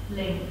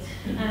linked.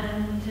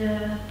 And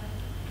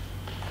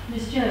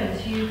Ms. Jones,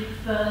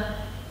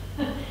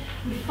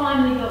 we've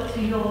finally got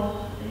to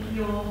your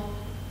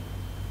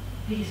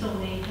piece on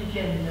the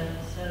agenda,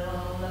 so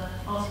I'll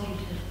ask you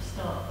to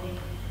start the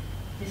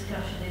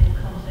discussion in the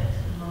context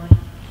of my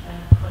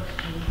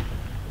question.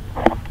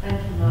 Thank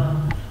you, Mark.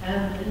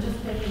 And just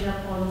picking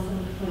up on some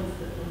of the points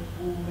that have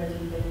already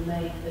been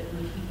made that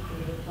would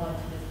equally apply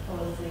to this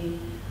policy.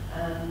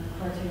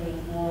 Criterion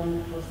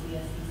 1 was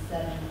the SC7,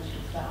 which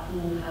was that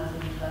all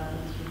housing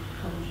developments would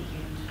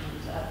contribute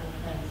towards urban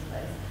planning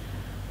space.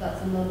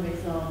 That's another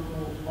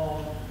example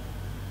of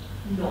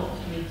not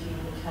meeting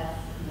the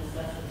test of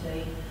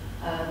necessity.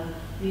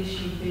 The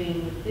issue being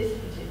with this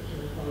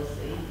particular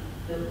policy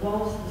that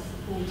whilst the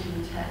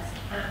supporting text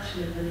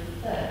actually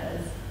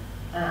refers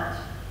at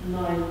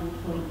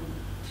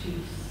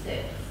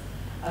 9.26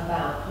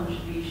 about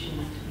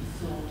contributions to be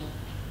sought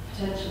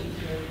potentially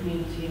through a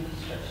community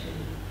infrastructure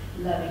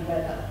levy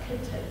where that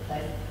could take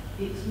place,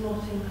 it's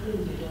not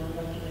included on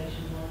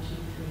regulation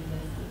 123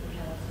 list that the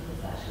council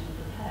has actually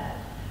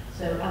prepared.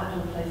 So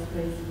outdoor place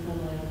space,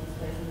 informal open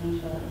space and new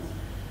developments,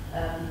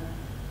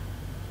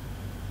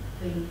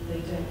 they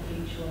don't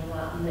feature on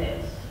that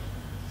list.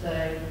 So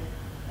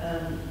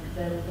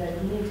there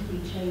will need to be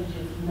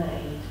changes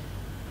made,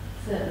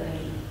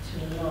 certainly to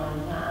align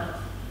that.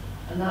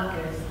 And that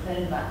goes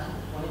then back to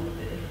the point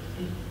that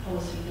if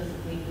policy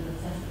doesn't meet the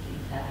necessity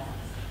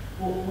tests,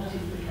 what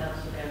is the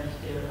council going to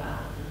do about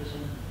the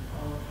provision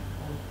of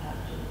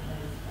outdoor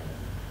play space?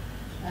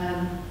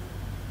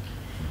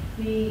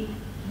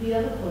 The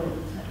other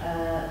point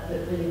that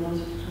really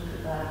wanted to talk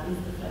about is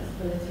the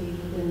flexibility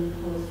within the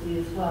policy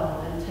as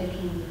well, and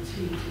taking the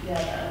two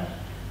together.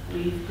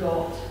 We've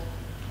got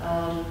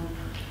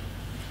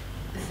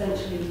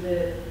essentially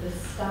the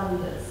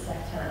standards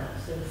set out,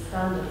 so the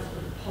standards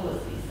for the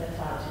policy set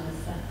out in a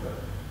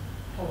separate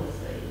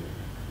policy,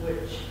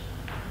 which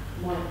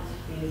might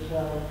be as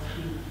well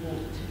to be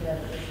brought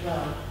together as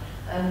well.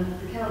 And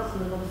the council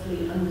have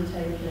obviously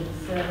undertaken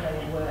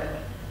survey work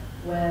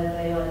where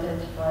they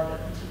identify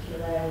that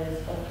particular areas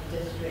of the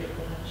district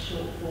will have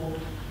shortfall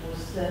or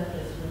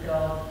surplus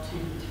regard to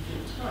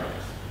different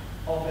types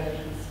of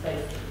open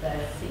space that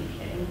they're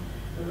seeking.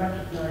 We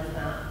recognise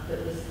that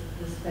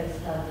the space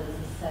standards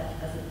are set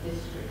as a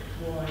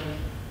district-wide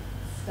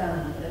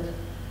standard.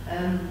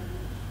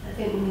 I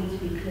think we need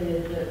to be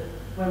clear that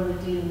when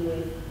we're dealing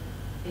with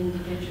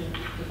individual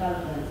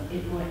developments,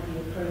 it might be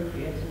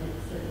appropriate and it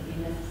certainly be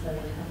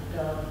necessary to have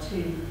regard to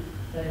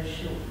those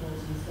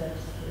shortfalls and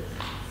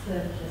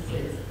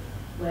surpluses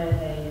where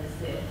they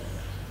exist,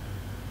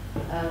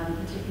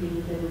 particularly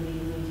within the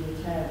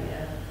immediate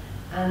area,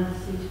 and the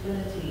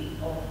suitability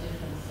of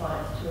different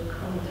sites to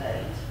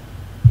accommodate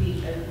the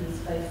open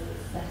space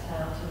that's set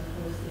out in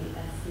policy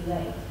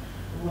SC8,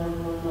 and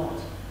whether or not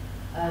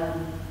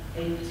a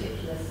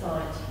particular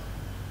site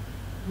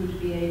would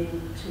be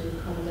able to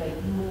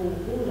accommodate more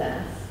or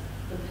less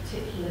the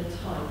particular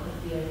type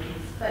of the open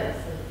space.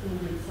 So,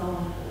 for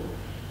example,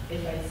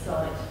 if a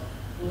site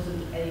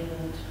wasn't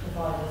able to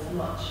provide as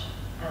much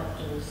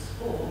outdoor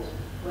sport,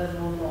 whether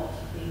or not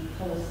the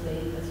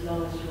policy, as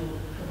long as you're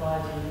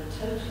providing the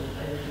total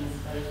open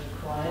space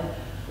required,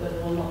 whether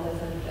or not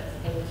there's any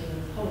flexibility in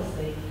the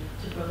policy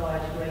to provide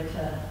a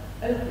greater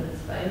open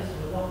space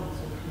or allotments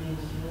or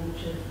community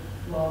orchards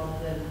rather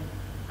than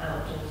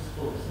outdoor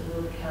sports. So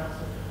will the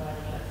council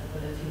provide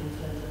flexibility in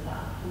terms of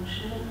that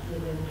apportionment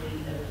within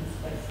the open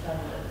space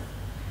standards?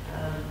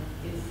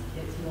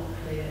 It's not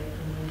clear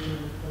from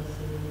reading the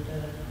policy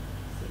and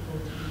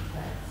supporting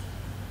text.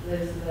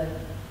 Those are the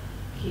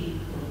key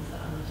points that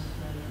I wanted to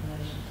make in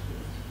relation to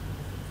these two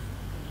policies.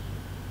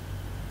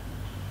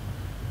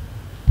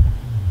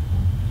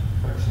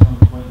 Focusing on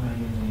the point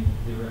made in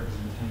the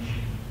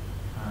representation,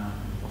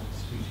 was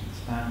disputing the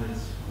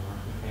standards for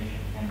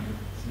application, again, we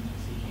seem to be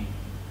seeking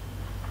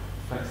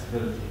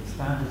flexibility. The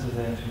standards are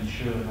there to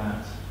ensure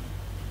that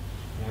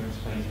the open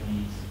space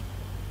needs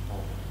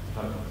of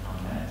development are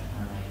met,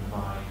 and they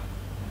provide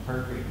an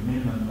appropriate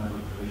minimum level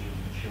of provision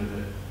to ensure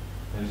that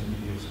those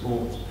individual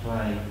sports,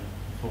 play, and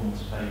formal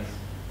space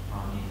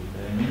are needed.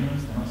 They're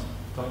minimums, they're not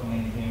stopping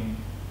anything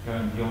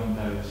going beyond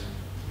those to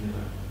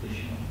deliver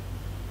additional.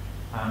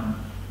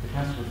 The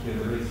council would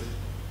feel there is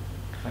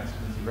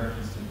flexibility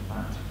referenced in the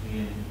fact,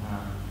 particularly in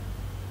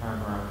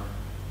paragraph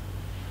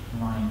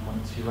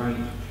 9.28,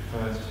 which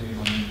refers to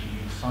when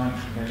individual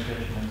sites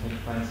negotiation may take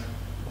place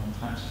on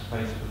attached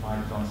space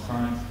provided on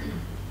site,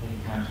 taking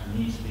account of the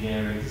needs of the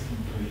area, existing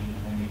provision,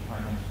 and then we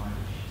identify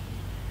deficiencies.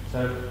 So,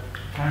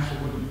 council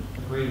wouldn't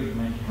agree with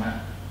making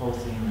that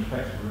policy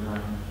inflexible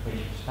regarding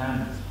application of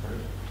standards, but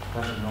it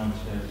does acknowledge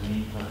there's a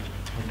need for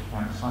taking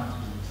account of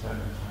site-specific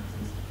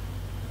circumstances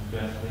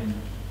addressed in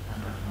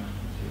paragraph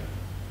 9.28.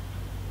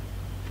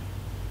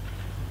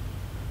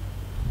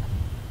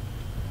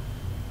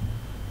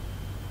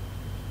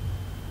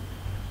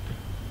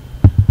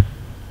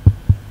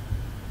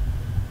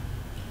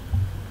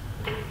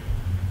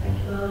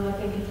 I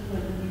think it's a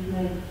point that we've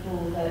made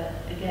before that,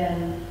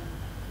 again,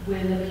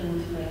 we're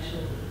looking to make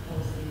sure that the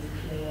policy is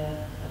clear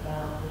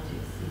about what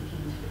it's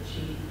seeking to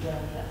achieve,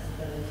 where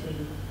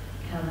flexibility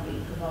can be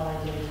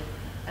provided,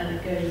 and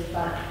it goes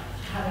back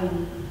to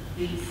having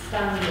the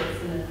standards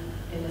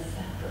in a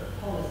separate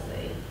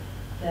policy.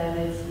 There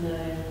is no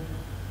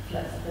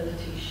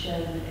flexibility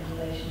shown in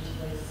relation to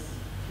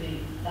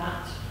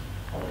that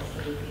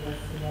policy, the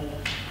SCA.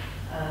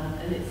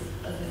 And it's,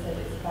 as I said,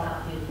 it's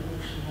about the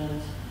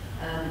apportionment.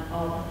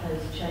 Our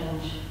proposed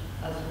change,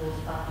 as was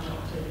back in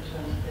October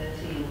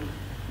 2013,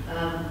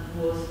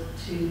 was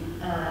to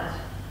add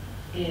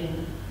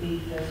in the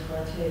first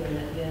criterion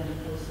at the end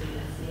of policy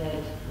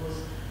SC8 was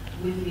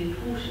with the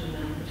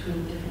apportionment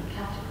between different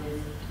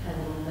categories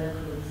depending on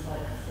local and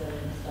site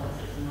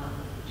circumstances, and that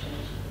was the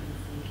change that we were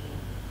seeking.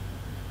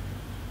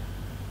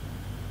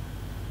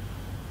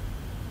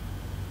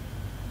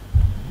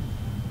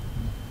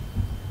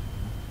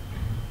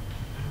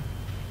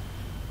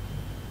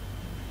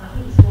 I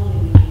think this morning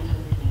we've been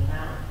talking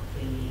about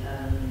the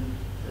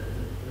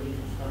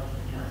recent steps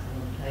the council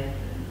have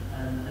taken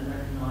and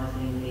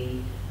recognising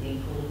the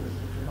importance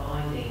of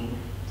providing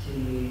to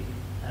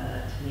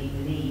meet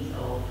the needs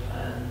of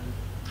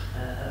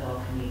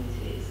our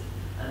communities,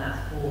 and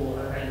that's for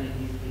a range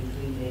of uses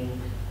including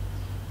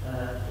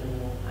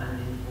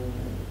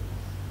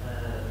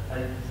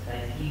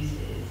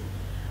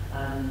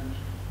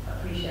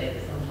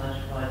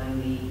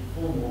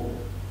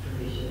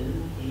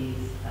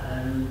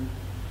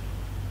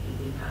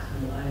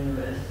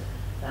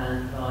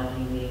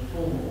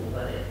formal,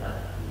 but it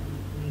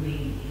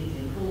is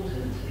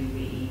important to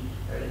be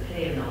very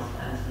clear in our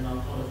stance and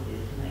our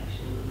policies to make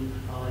sure that we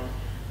provide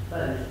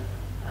both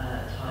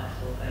types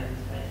of open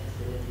space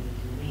facilities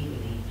to meet the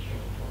needs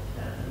of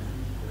developments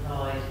and to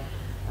provide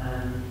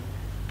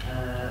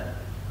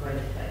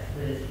greater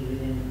flexibility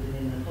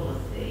within the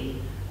policy.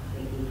 I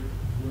think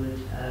would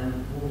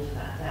water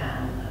that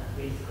down at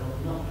risk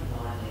of not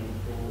providing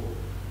for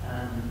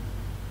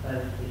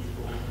both the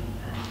sporting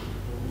and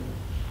physical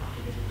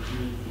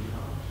needs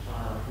by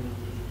our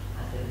communities,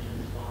 as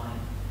evidenced by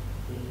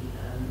the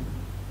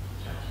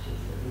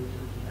strategies that we were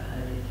talking about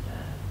earlier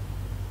today.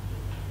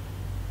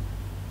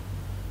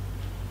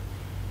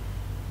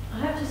 I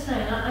have to say,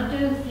 I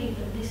don't think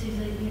that this is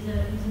a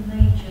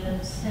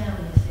major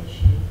soundness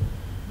issue,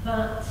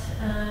 but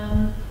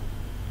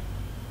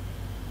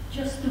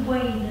just the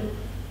way that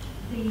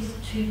these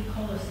two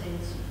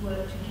policies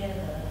work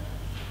together,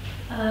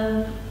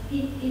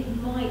 it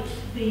might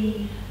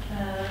be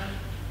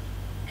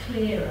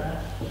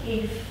clearer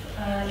if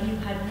you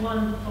had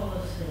one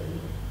policy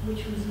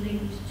which was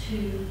linked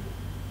to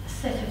a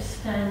set of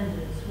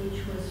standards,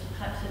 which was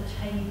perhaps a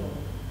table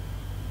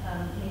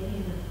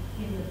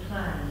in the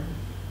plan.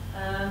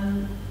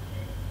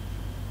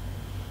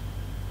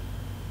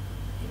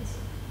 It's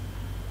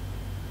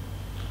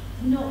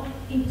not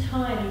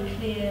entirely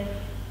clear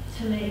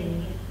to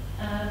me.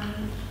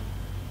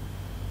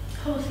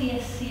 Policy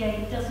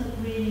SC8 doesn't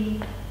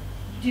really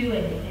do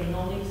anything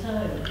on its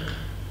own.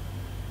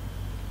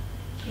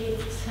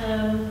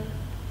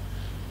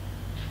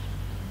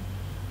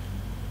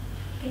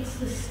 It's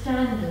the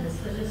standards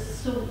that are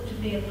sought to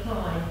be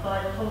applied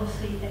by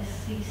policy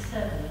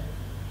SC7.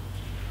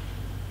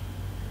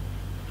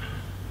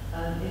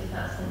 Is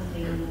that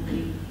something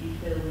you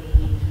feel we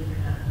need to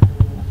look at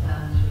for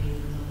sound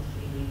reasons?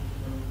 Obviously, we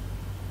will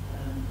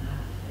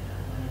have to take that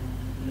away and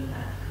look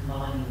at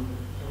combining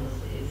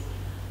policies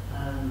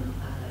as a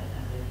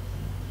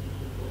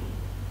particular point.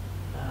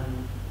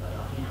 But I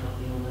think I'll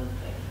be on the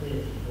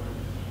flexibility point.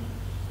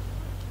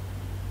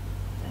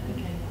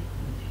 Okay.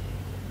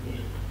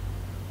 Yeah.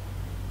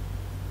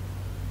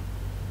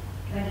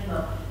 Thank you,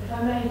 Mark. If I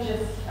may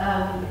just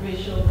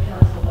reassure the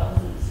council that I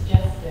wasn't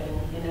suggesting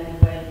in any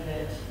way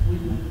that we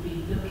would be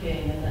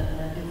looking, and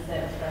I did say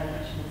it was very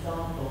much an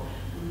example,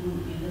 we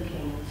wouldn't be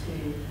looking to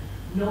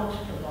not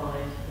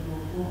provide the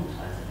more formal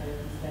types of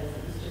open space.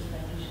 It was just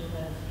making sure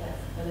there was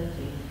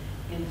flexibility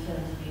in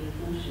terms of the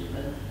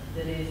apportionment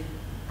that is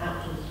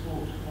outdoor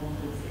sport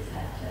 1.6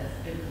 hectares,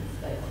 open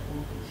space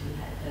 1.2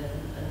 hectares,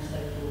 and so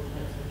forth.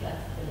 And it's the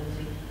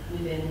flexibility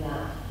within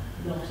that,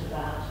 not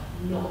about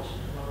not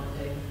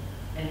providing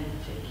any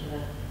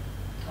particular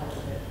type of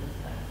open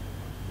space.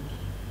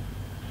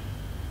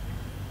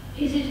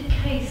 Is it a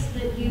case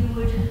that you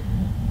would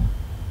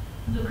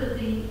look at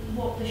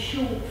what the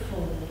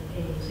shortfall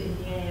is in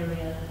the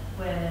area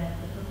where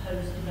the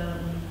proposed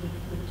development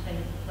would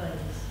take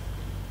place?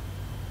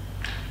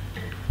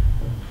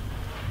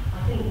 I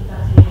think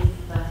that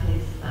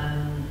is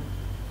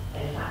a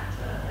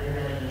factor, a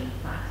relevant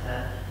factor.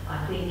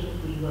 I think if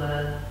we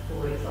were,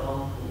 for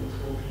example,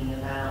 talking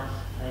about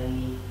a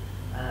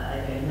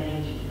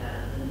major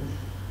development,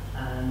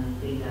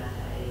 be that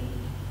a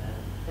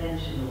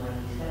extension or a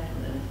new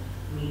settlement,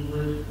 we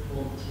would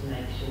want to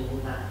make sure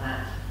that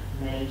that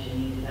major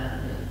new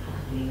development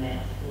probably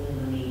met all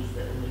the needs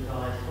that would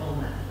arise from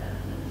that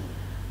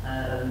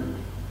development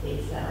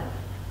itself,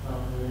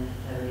 rather than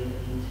necessarily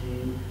looking to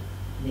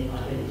nearby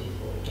villages,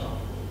 for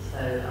example. So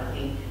I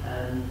think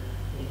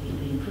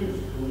in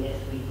principle, yes,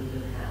 we would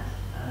look at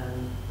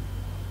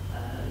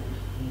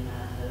talking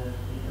about a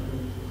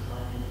municipal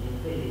site in a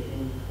village,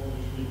 and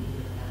obviously we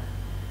look at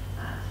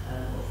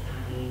what's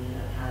happening in the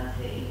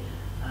locality.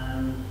 I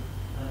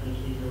think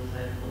it is also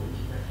important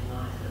to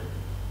recognise that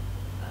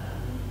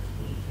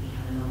we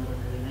have a number of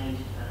very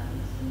major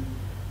developments, and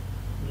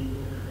we would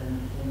look at them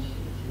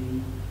essentially to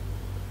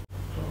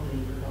probably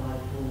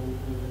provide for all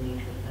the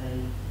needs that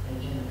they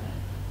generate.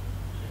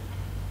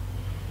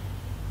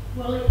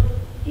 Well,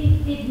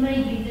 it may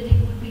be that it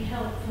would be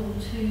helpful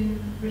to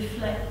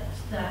reflect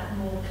that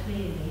more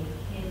clearly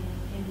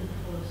in the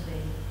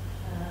policy,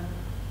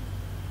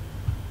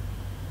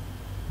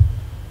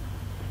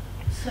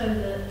 so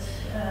that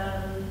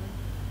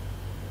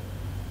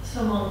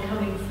someone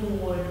coming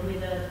forward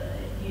with a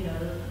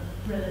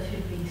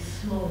relatively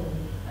small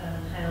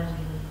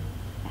housing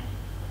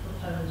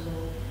proposal,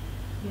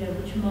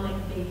 which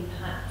might be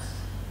perhaps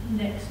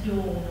next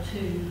door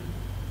to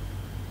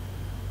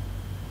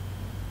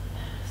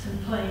some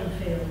playing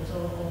fields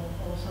or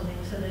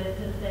something, so that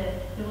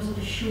there wasn't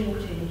a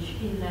shortage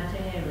in that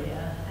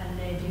area, and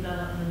their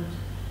development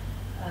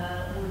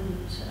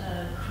wouldn't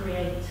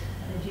create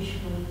an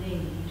additional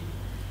need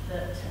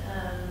that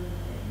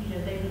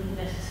they wouldn't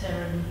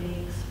necessarily be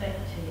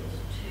expected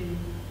to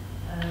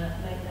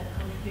make that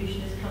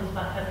contribution. This comes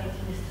back, I think, to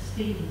Mr.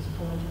 Stevens'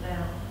 point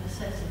about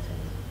necessity.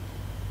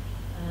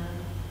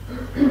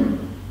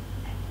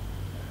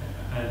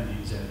 And the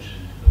exemption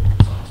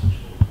of sites which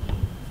fall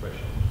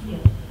threshold. Yeah.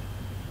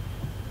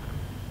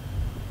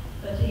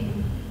 But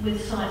even with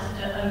sites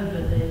that are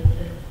over the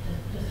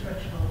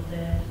threshold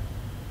there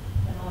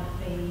might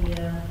be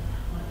an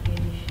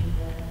issue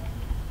there.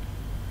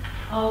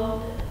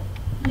 I'll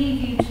leave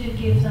you to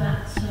give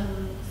that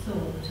some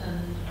thought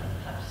and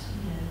perhaps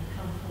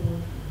come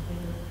forward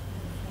with a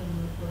form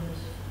of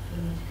words for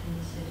me to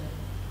consider.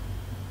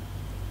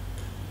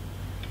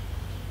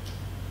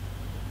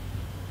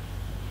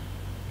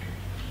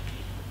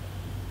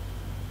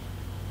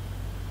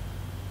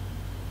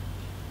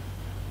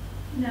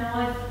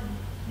 Now,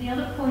 the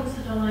other points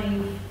that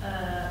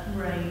I've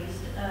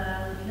raised,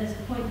 there's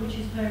a point which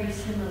is very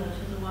similar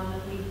to the one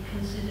that we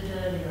considered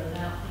earlier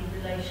about the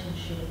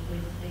relationship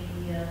with the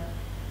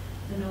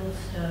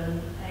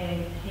Northstone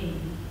AAP.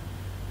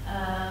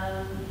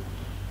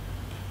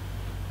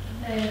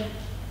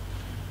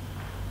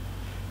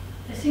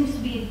 There seems to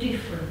be a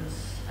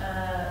difference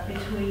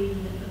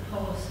between the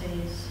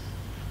policies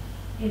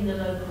in the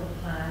local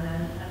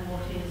plan and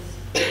what is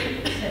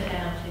set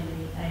out in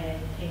the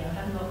AAP. I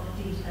haven't got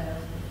the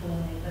details before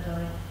me, but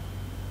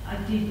I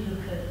did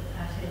look at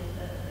it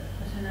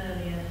at an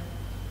earlier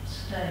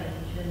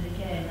stage, and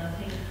again, I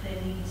think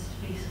there needs to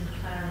be some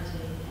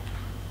clarity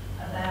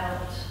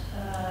about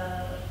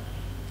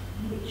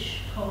which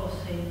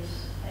policies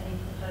any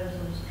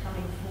proposals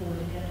coming forward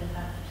are going to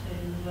have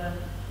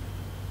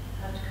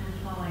to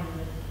comply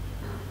with.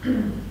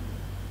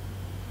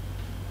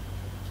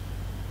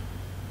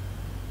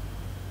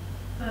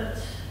 But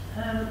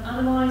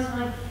otherwise,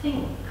 I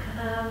think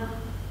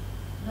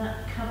that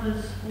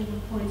covers all the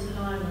points that I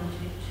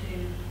wanted to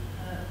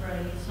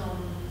raise on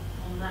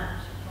that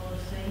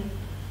policy.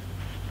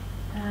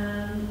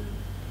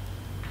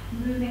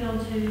 Moving on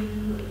to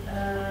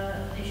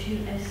issue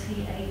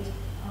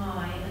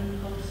SC8I and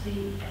policy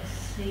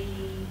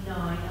SC9,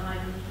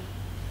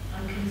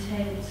 I'm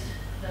content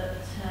that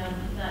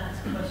that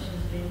question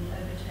has been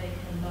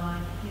overtaken by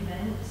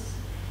events.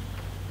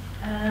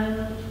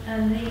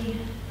 And the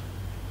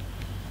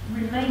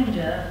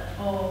remainder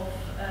of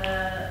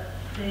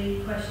the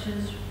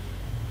questions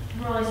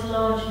rise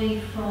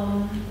largely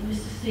from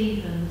Mr.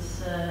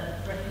 Stevens'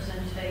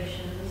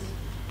 representations,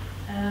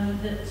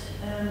 that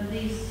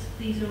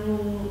these are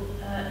all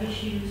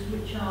issues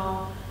which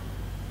are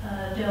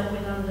dealt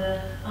with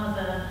under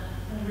other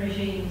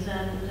regimes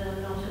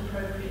and not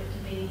appropriate to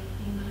be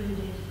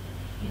included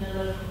in a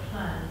local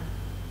plan.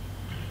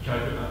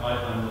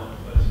 I'm not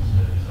proposing to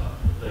take this up.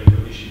 They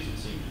were issues that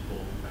seemed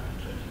important back in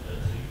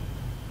 2013,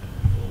 and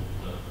we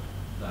thought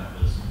that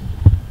was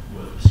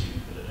worth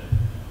pursuing, but I don't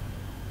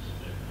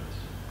propose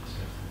to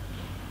discuss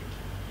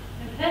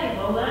them. Okay,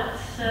 well that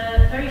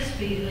very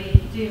speedily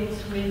deals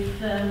with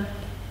that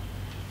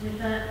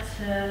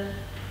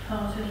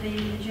part of the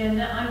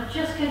agenda. I'm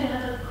just going to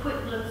have a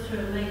quick look through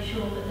and make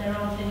sure that there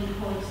aren't any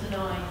points that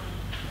I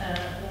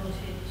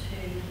wanted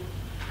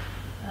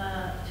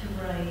to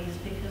raise,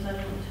 because I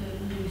don't want to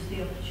lose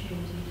the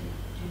opportunity to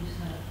do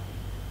so.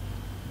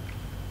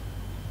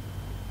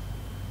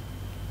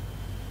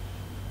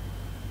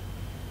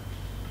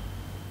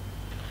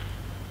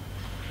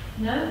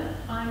 No,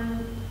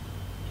 I'm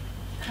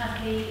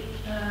happy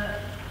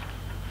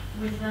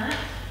with that,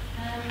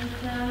 and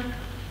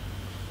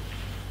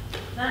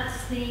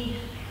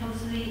comes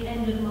to the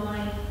end of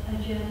my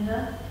agenda,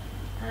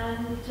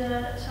 and so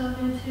I'm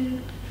going to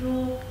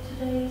draw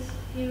today's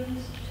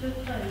hearings to a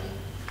close.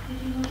 Did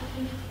you want to?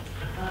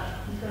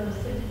 I'm going to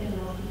sit again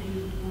after the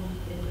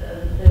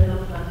there are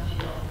enough matters